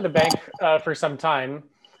I worked at a bank for some time,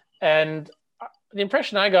 and the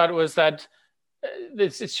impression I got was that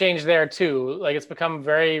it's changed there too. Like it's become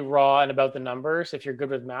very raw and about the numbers if you're good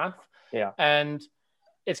with math, yeah, and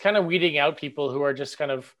it's kind of weeding out people who are just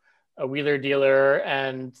kind of a wheeler dealer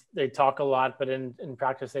and they talk a lot, but in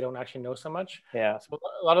practice they don't actually know so much. yeah, So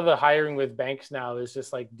a lot of the hiring with banks now is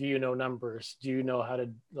just like, do you know numbers? Do you know how to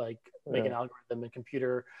like make an yeah, algorithm in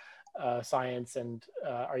computer science? And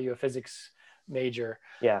are you a physics major?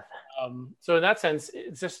 yeah. So in that sense,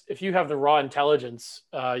 it's just if you have the raw intelligence,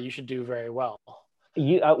 you should do very well.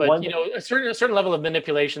 You But one a certain level of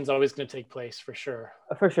manipulation is always going to take place for sure.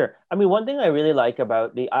 For sure. I mean, one thing I really like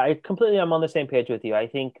about I'm on the same page with you. I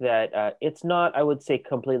think that it's not, I would say,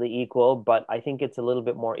 completely equal, but I think it's a little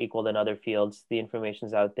bit more equal than other fields. The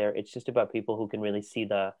information's out there. It's just about people who can really see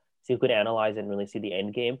who could analyze it and really see the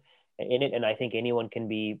end game in it. And I think anyone can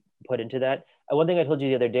be put into that. One thing I told you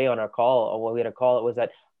the other day on our call, or when we had a call, it was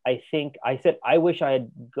that I think I said I wish I had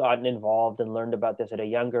gotten involved and learned about this at a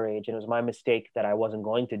younger age, and it was my mistake that I wasn't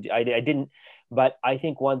going to do. I didn't, but I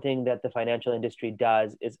think one thing that the financial industry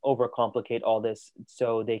does is overcomplicate all this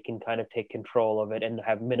so they can kind of take control of it and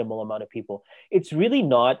have minimal amount of people. It's really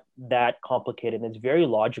not that complicated, and it's very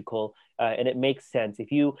logical, and it makes sense.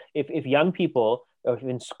 If young people, if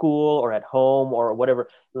in school or at home or whatever,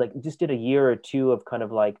 like just did a year or two of kind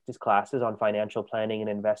of like just classes on financial planning and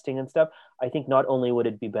investing and stuff, I think not only would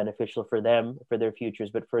it be beneficial for them, for their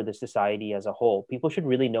futures, but for the society as a whole. People should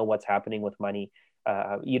really know what's happening with money.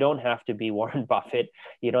 You don't have to be Warren Buffett.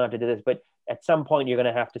 You don't have to do this, but at some point you're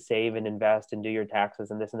going to have to save and invest and do your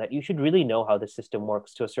taxes and this and that. You should really know how the system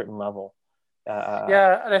works to a certain level.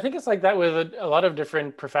 Yeah, and I think it's like that with a lot of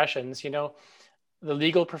different professions. The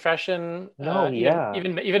legal profession, No, yeah,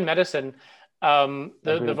 even medicine. The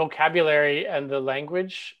agreed. vocabulary and the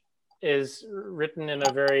language is written in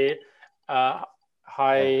a very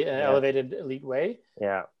high Yeah, and yeah, elevated elite way.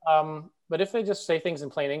 yeah. But if they just say things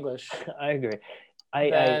in plain English, I agree.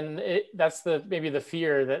 I then that's maybe the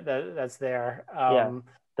fear that's there, yeah,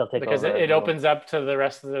 they'll take because over it everyone. opens up to the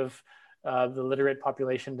rest of the literate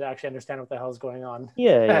population to actually understand what the hell is going on.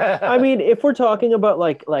 Yeah, yeah. I mean, if we're talking about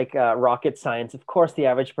rocket science, of course the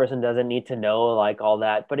average person doesn't need to know like all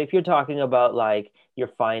that. But if you're talking about like your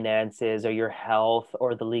finances or your health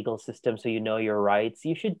or the legal system, so you know your rights,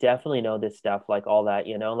 you should definitely know this stuff, like all that,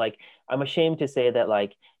 you know. Like I'm ashamed to say that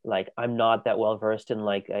like I'm not that well versed in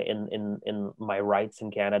like in my rights in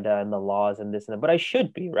Canada and the laws and this and that, but I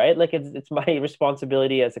should be, right? Like it's my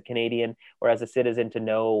responsibility as a Canadian or as a citizen to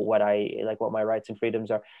know what my rights and freedoms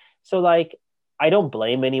are. So like I don't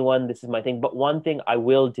blame anyone. This is my thing. But one thing I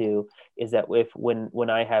will do is that if when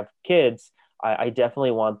I have kids, I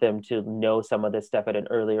definitely want them to know some of this stuff at an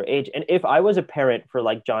earlier age. And if I was a parent for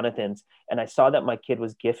like Jonathan's and I saw that my kid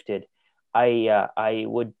was gifted, I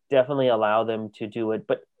would definitely allow them to do it,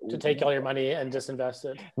 but To take all your money and just invest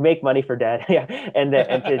it. make money for dad, yeah, and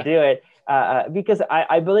to do it because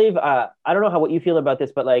I believe I don't know what you feel about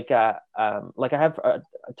this, but like I have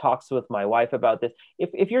talks with my wife about this.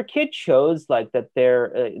 If your kid shows like that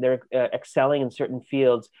they're excelling in certain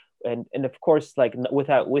fields, and of course like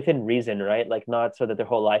within reason, right? Like not so that their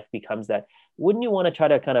whole life becomes that. Wouldn't you want to try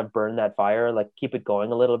to kind of burn that fire, like keep it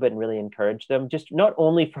going a little bit and really encourage them, just not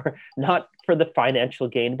only for not for the financial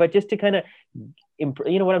gain, but just to kind of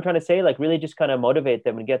you know what I'm trying to say? Like really just kind of motivate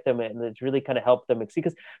them and get them and it's really kind of help them exceed.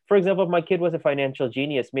 Because for example, if my kid was a financial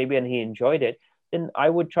genius, maybe and he enjoyed it, then I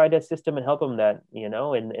would try to assist him and help him that, you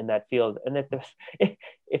know, in that field. And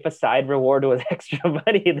if a side reward was extra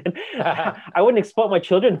money, then I wouldn't exploit my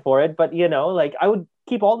children for it. But you know, like I would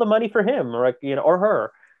keep all the money for him or you know, or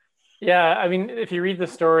her. Yeah, I mean, if you read the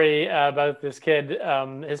story about this kid,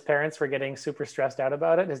 his parents were getting super stressed out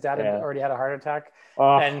about it. His dad had Yeah. already had a heart attack,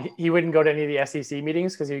 and Oh, he wouldn't go to any of the SEC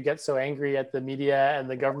meetings because he would get so angry at the media and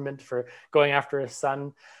the government for going after his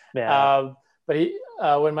son. yeah. But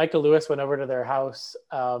when Michael Lewis went over to their house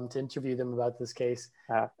to interview them about this case,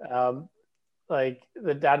 Uh, um, like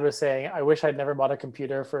the dad was saying, I wish I'd never bought a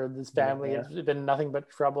computer for this family. yeah. It's been nothing but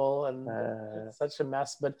trouble and Uh, it's such a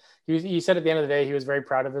mess. But he said at the end of the day, he was very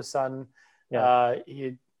proud of his son. yeah.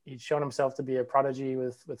 He'd shown himself to be a prodigy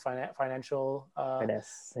with financial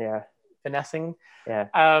Finesse. Yeah. finessing. Yeah.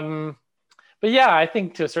 Um, but yeah, I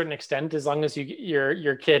think to a certain extent, as long as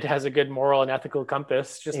your kid has a good moral and ethical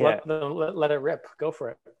compass, just Yeah. let it rip. Go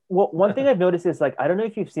for it. Well, one thing I've noticed is like I don't know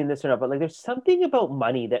if you've seen this or not, but like there's something about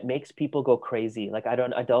money that makes people go crazy. Like I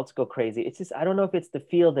don't adults go crazy. It's just I don't know if it's the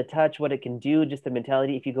feel, the touch, what it can do, just the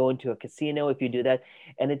mentality. If you go into a casino, if you do that,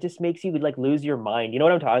 and it just makes you like lose your mind. You know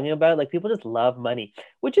what I'm talking about? Like people just love money,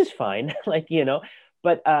 which is fine. Like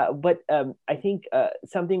but I think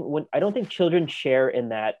something when I don't think children share in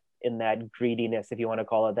that greediness, if you want to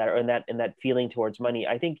call it that, or in that feeling towards money.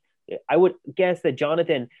 I think I would guess that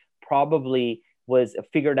Jonathan probably was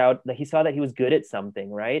figured out that he saw that he was good at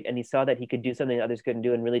something, right? And he saw that he could do something others couldn't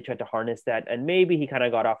do and really tried to harness that. And maybe he kind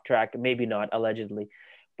of got off track, maybe not, allegedly.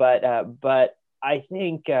 But I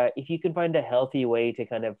think if you can find a healthy way to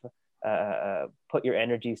kind of put your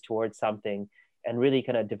energies towards something and really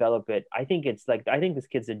kind of develop it, I think this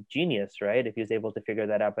kid's a genius, right? If he was able to figure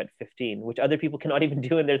that out at 15, which other people cannot even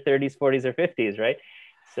do in their 30s, 40s, or 50s, right?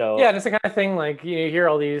 So Yeah, and it's the kind of thing like you hear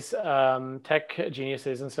all these tech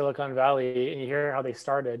geniuses in Silicon Valley, and you hear how they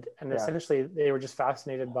started, and yeah, essentially they were just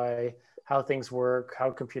fascinated by how things work, how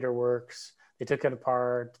a computer works. They took it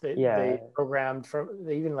apart. yeah, They programmed from.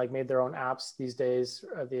 They even like made their own apps these days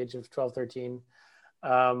at the age of 12, 13.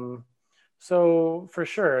 Um, so for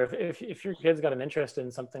sure, if your kid's got an interest in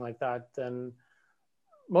something like that, then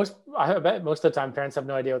I bet most of the time parents have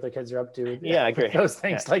no idea what their kids are up to yeah, I with agree. those Yeah,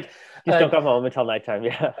 things. Like just don't like come home until nighttime.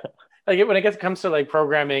 Yeah, like when it comes to like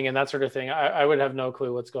programming and that sort of thing, I would have no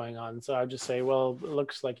clue what's going on. So I'd just say, well, it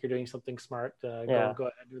looks like you're doing something smart. yeah. Go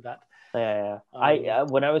ahead and do that. Yeah. I Um,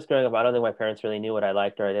 when I was growing up, I don't think my parents really knew what I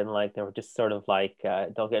liked or I didn't like. They were just sort of like,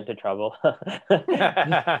 "Don't get into trouble,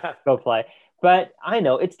 just go play." But I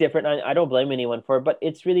know it's different. I don't blame anyone for it, but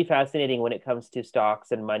it's really fascinating when it comes to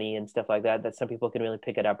stocks and money and stuff like that. That some people can really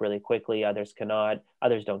pick it up really quickly, others cannot.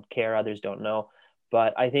 Others don't care. Others don't know.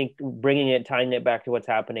 But I think tying it back to what's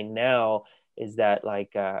happening now, is that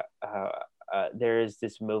like there is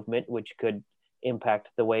this movement which could impact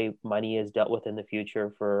the way money is dealt with in the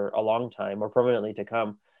future for a long time or permanently to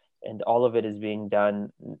come. And all of it is being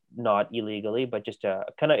done not illegally, but just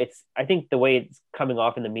kind of it's. I think the way it's coming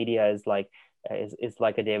off in the media is like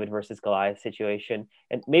a David versus Goliath situation,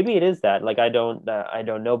 and maybe it is that. Like I don't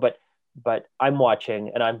know, but I'm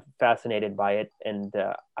watching and I'm fascinated by it, and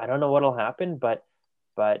I don't know what'll happen, but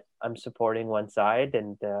I'm supporting one side,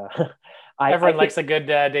 and I Everyone think likes a good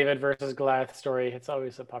David versus Goliath story. It's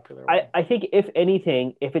always a popular one. I think if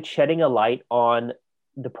anything, if it's shedding a light on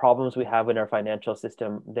the problems we have in our financial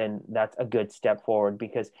system, then that's a good step forward.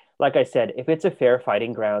 Because, like I said, if it's a fair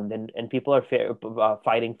fighting ground, then and people are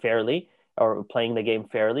fighting fairly or playing the game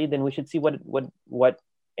fairly, then we should see what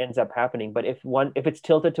ends up happening. But if it's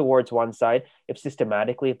tilted towards one side, if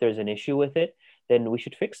there's an issue with it, then we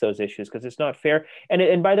should fix those issues because it's not fair.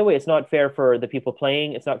 And by the way, it's not fair for the people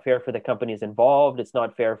playing. It's not fair for the companies involved. It's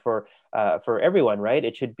not fair for everyone, right?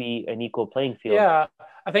 It should be an equal playing field. Yeah,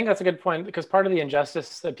 I think that's a good point because part of the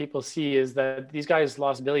injustice that people see is that these guys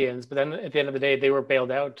lost billions, but then at the end of the day, they were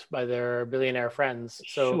bailed out by their billionaire friends.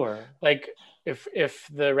 So, Sure. like, if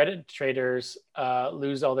the Reddit traders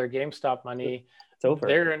lose all their GameStop money, It's over.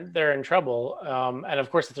 they're in trouble. And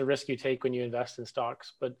of course, it's a risk you take when you invest in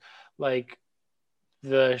stocks. But like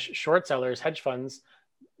the short sellers, hedge funds,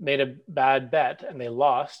 made a bad bet and they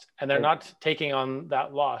lost, and they're not taking on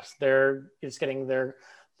that loss. They're just getting their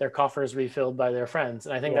coffers refilled by their friends.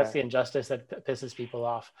 And I think that's the injustice that pisses people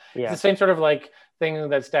off. It's the same sort of like thing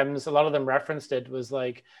that stems, a lot of them referenced it was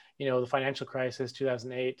like, the financial crisis,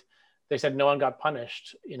 2008. They said no one got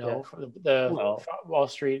punished, for the Wall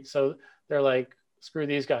Street. So they're like, screw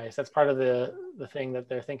these guys. That's part of the thing that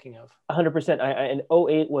they're thinking of. 100%. And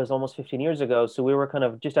 '08 was almost 15 years ago. So we were kind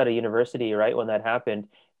of just out of university, right, when that happened.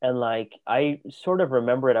 And like, I sort of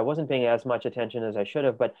remember it. I wasn't paying as much attention as I should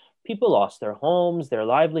have, but people lost their homes, their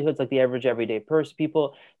livelihoods, like the average everyday person,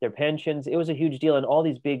 people, their pensions. It was a huge deal. And all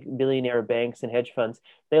these big billionaire banks and hedge funds,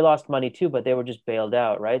 they lost money too, but they were just bailed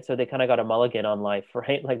out, right? So they kind of got a mulligan on life,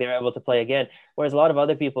 right? Like they were able to play again. Whereas a lot of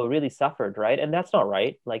other people really suffered, right? And that's not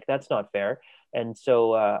right. Like, that's not fair. And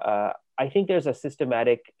so I think there's a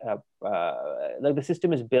systematic, like the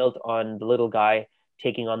system is built on the little guy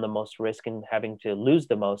taking on the most risk and having to lose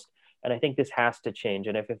the most. And I think this has to change.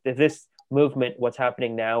 And if this movement, what's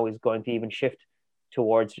happening now, is going to even shift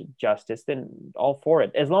towards justice, then all for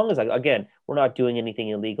it. As long as, again, we're not doing anything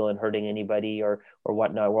illegal and hurting anybody or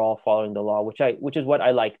whatnot. We're all following the law, which is what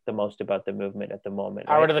I like the most about the movement at the moment.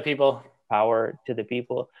 Power to the people. Power to the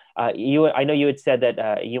people. I know you had said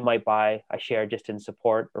that you might buy a share just in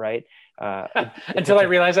support, right? Until I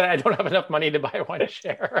realize that I don't have enough money to buy one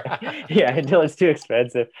share. Yeah, until it's too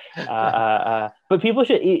expensive. But people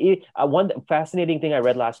should. One fascinating thing I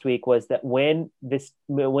read last week was that when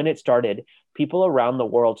it started, people around the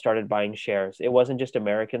world started buying shares. It wasn't just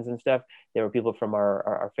Americans and stuff. There were people from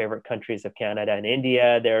our favorite countries of Canada and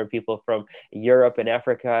India. There were people from Europe and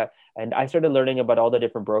Africa. And I started learning about all the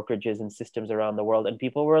different brokerages and systems around the world. And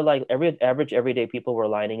people were like, everyday people were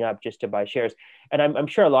lining up just to buy shares. And I'm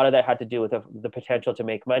sure a lot of that had to do with the potential to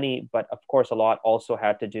make money. But of course, a lot also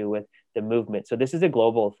had to do with the movement. So this is a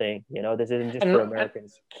global thing. This isn't just for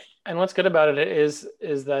Americans. And what's good about it is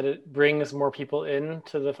that it brings more people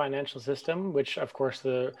into the financial system, which of course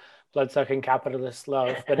the blood-sucking capitalists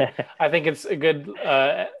love. But I think it's a good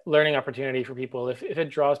learning opportunity for people. If it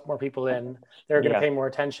draws more people in, they're going to pay more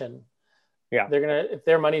attention. Yeah, they're gonna, if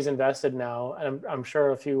their money's invested now, and I'm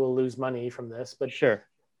sure a few will lose money from this, but sure,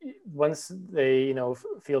 once they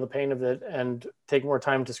feel the pain of it and take more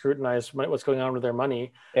time to scrutinize what's going on with their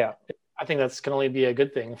money, I think that's can only be a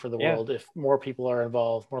good thing for the world if more people are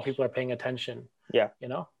involved, more people are paying attention. Yeah,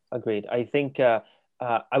 agreed. I think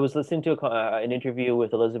I was listening to an interview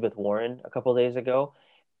with Elizabeth Warren a couple of days ago,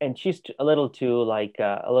 and she's a little too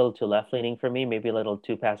left leaning for me, maybe a little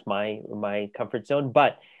too past my comfort zone.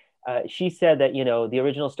 But she said that the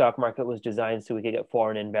original stock market was designed so we could get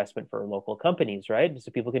foreign investment for local companies, right?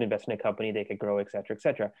 So people could invest in a company, they could grow, et cetera, et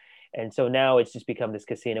cetera. And so now it's just become this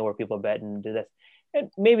casino where people bet and do this.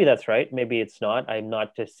 And maybe that's right. Maybe it's not. I'm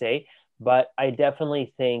not to say. But I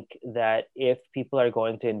definitely think that if people are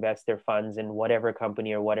going to invest their funds in whatever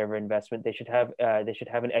company or whatever investment, they should have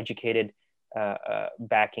an educated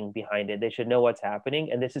backing behind it. They should know what's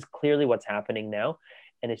happening, and this is clearly what's happening now,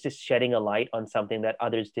 and it's just shedding a light on something that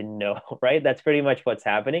others didn't know. Right? That's pretty much what's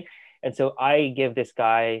happening. And so I give this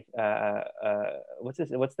guy what's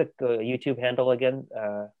the YouTube handle again?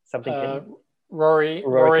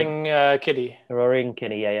 Roaring Kitty. Roaring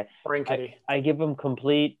Kitty, yeah. Roaring Kitty. I give him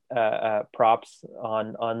complete props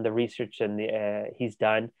on the research and he's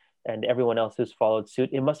done, and everyone else who's followed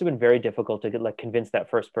suit. It must have been very difficult to convince that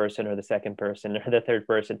first person or the second person or the third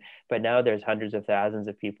person, but now there's hundreds of thousands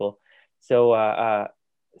of people. So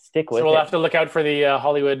stick with it. So we'll have to look out for the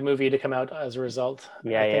Hollywood movie to come out as a result.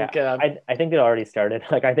 I think it already started.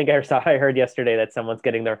 I think I heard yesterday that someone's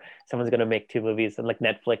going to make two movies, and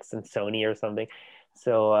Netflix and Sony or something.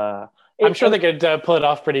 So I'm sure they could pull it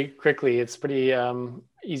off pretty quickly. It's pretty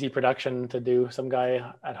easy production to do. Some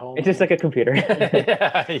guy at home. It's just like a computer.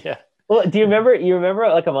 yeah. Well, do you remember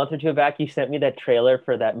like a month or two back, you sent me that trailer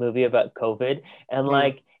for that movie about COVID, and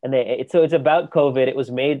so it's about COVID. It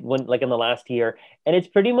was made in the last year, and it's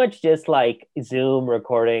pretty much just like Zoom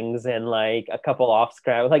recordings and a couple off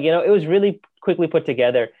scram. It was really quickly put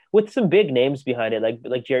together with some big names behind it,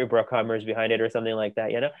 like Jerry Bruckheimer is behind it or something like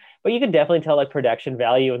that, But you can definitely tell production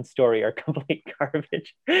value and story are complete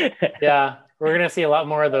garbage. Yeah, we're gonna see a lot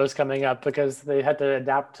more of those coming up because they had to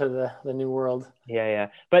adapt to the new world. Yeah,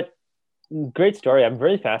 but. Great story. I'm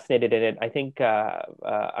really fascinated in it. I think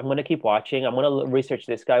I'm going to keep watching. I'm going to research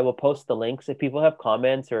this guy. We'll post the links. If people have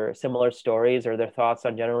comments or similar stories or their thoughts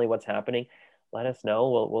on generally what's happening, let us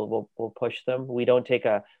know. We'll push them. We don't take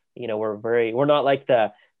we're not like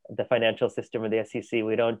the financial system or the SEC.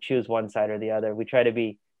 We don't choose one side or the other. We try to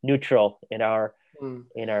be neutral in our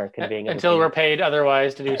conveying until we're paid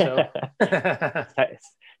otherwise to do so.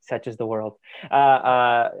 Such is the world.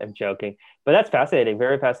 I'm joking, but that's fascinating.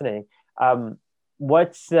 Very fascinating.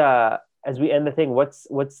 What's as we end the thing, what's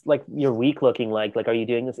your week looking like? Are you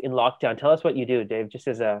doing this in lockdown? Tell us what you do, Dave, just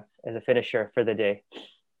as a finisher for the day.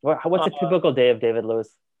 What's a typical day of David Lewis?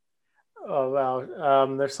 Oh,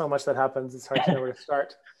 wow. There's so much that happens. It's hard to know where to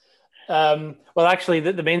start. Well, actually,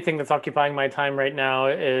 the main thing that's occupying my time right now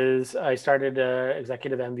is I started an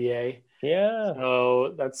executive MBA. Yeah.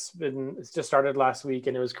 So it's just started last week,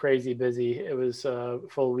 and it was crazy busy. It was a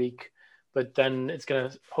full week. But then it's going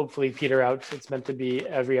to hopefully peter out. It's meant to be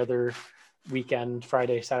every other weekend,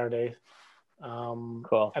 Friday, Saturday.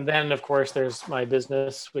 Cool. And then, of course, there's my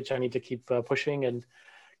business, which I need to keep pushing and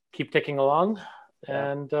keep ticking along.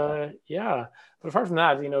 Yeah. And but apart from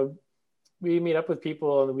that, we meet up with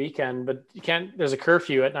people on the weekend, but you can't, there's a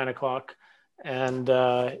curfew at 9:00. and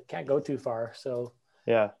can't go too far. So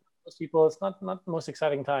Yeah. most people, it's not the most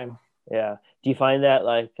exciting time. Yeah. Do you find that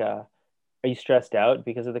like are you stressed out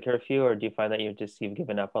because of the curfew, or do you find that you've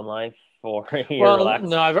given up on life or you're Well, relaxed?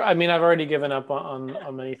 no, I mean, I've already given up on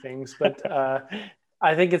many things, but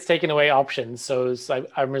I think it's taken away options. So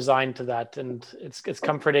I'm resigned to that, and it's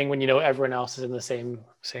comforting when you know everyone else is in the same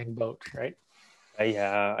boat, right?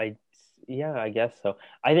 Yeah, I guess so.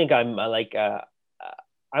 I think I'm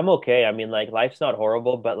okay. I mean, like life's not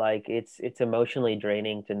horrible, but like it's emotionally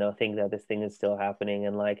draining to know think that this thing is still happening,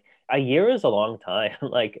 and like a year is a long time.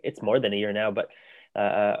 Like it's more than a year now, but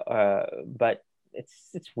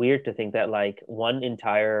it's weird to think that like one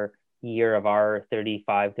entire year of our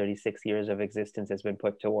 35, 36 years of existence has been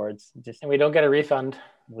put towards just And we don't get a refund.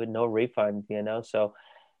 with no refund, you know? So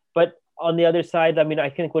but on the other side, I mean, I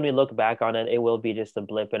think when we look back on it, it will be just a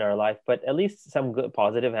blip in our life. But at least some good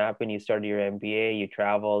positive happened. You started your MBA, you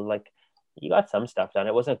traveled, like you got some stuff done.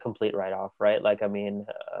 It wasn't a complete write off, right? Like, I mean,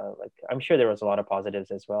 like I'm sure there was a lot of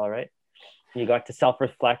positives as well, right? You got to self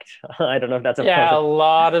reflect. I don't know if that's a Yeah, a positive.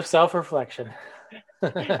 lot of self-reflection.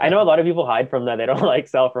 I know a lot of people hide from that. They don't like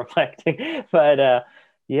self reflecting, but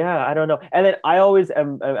yeah, I don't know. And then I always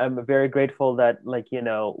am very grateful that like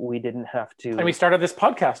we didn't have And we to started this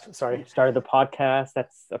podcast. Sorry. started the podcast.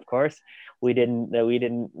 That's of course we didn't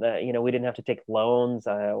have to take loans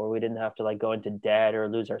or we didn't have to like go into debt or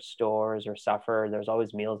lose our stores or suffer. There's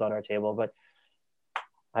always meals on our table. But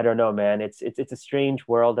I don't know, man. It's a strange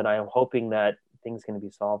world, and I am hoping that things can be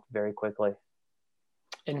solved very quickly.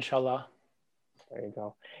 Inshallah. There you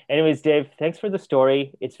go. Anyways, Dave, thanks for the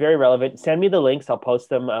story. It's very relevant. Send me the links. I'll post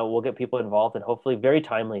them. We'll get people involved and hopefully very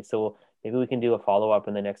timely. So maybe we can do a follow up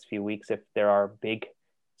in the next few weeks if there are big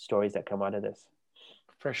stories that come out of this.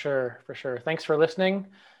 For sure. For sure. Thanks for listening.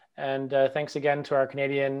 And thanks again to our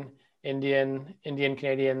Indian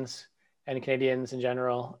Canadians, and Canadians in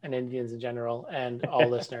general, and Indians in general, and all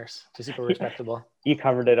listeners to Super Respectable. You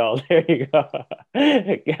covered it all. There you go.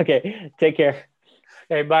 Okay. Take care.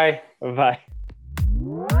 Okay. Bye. Bye.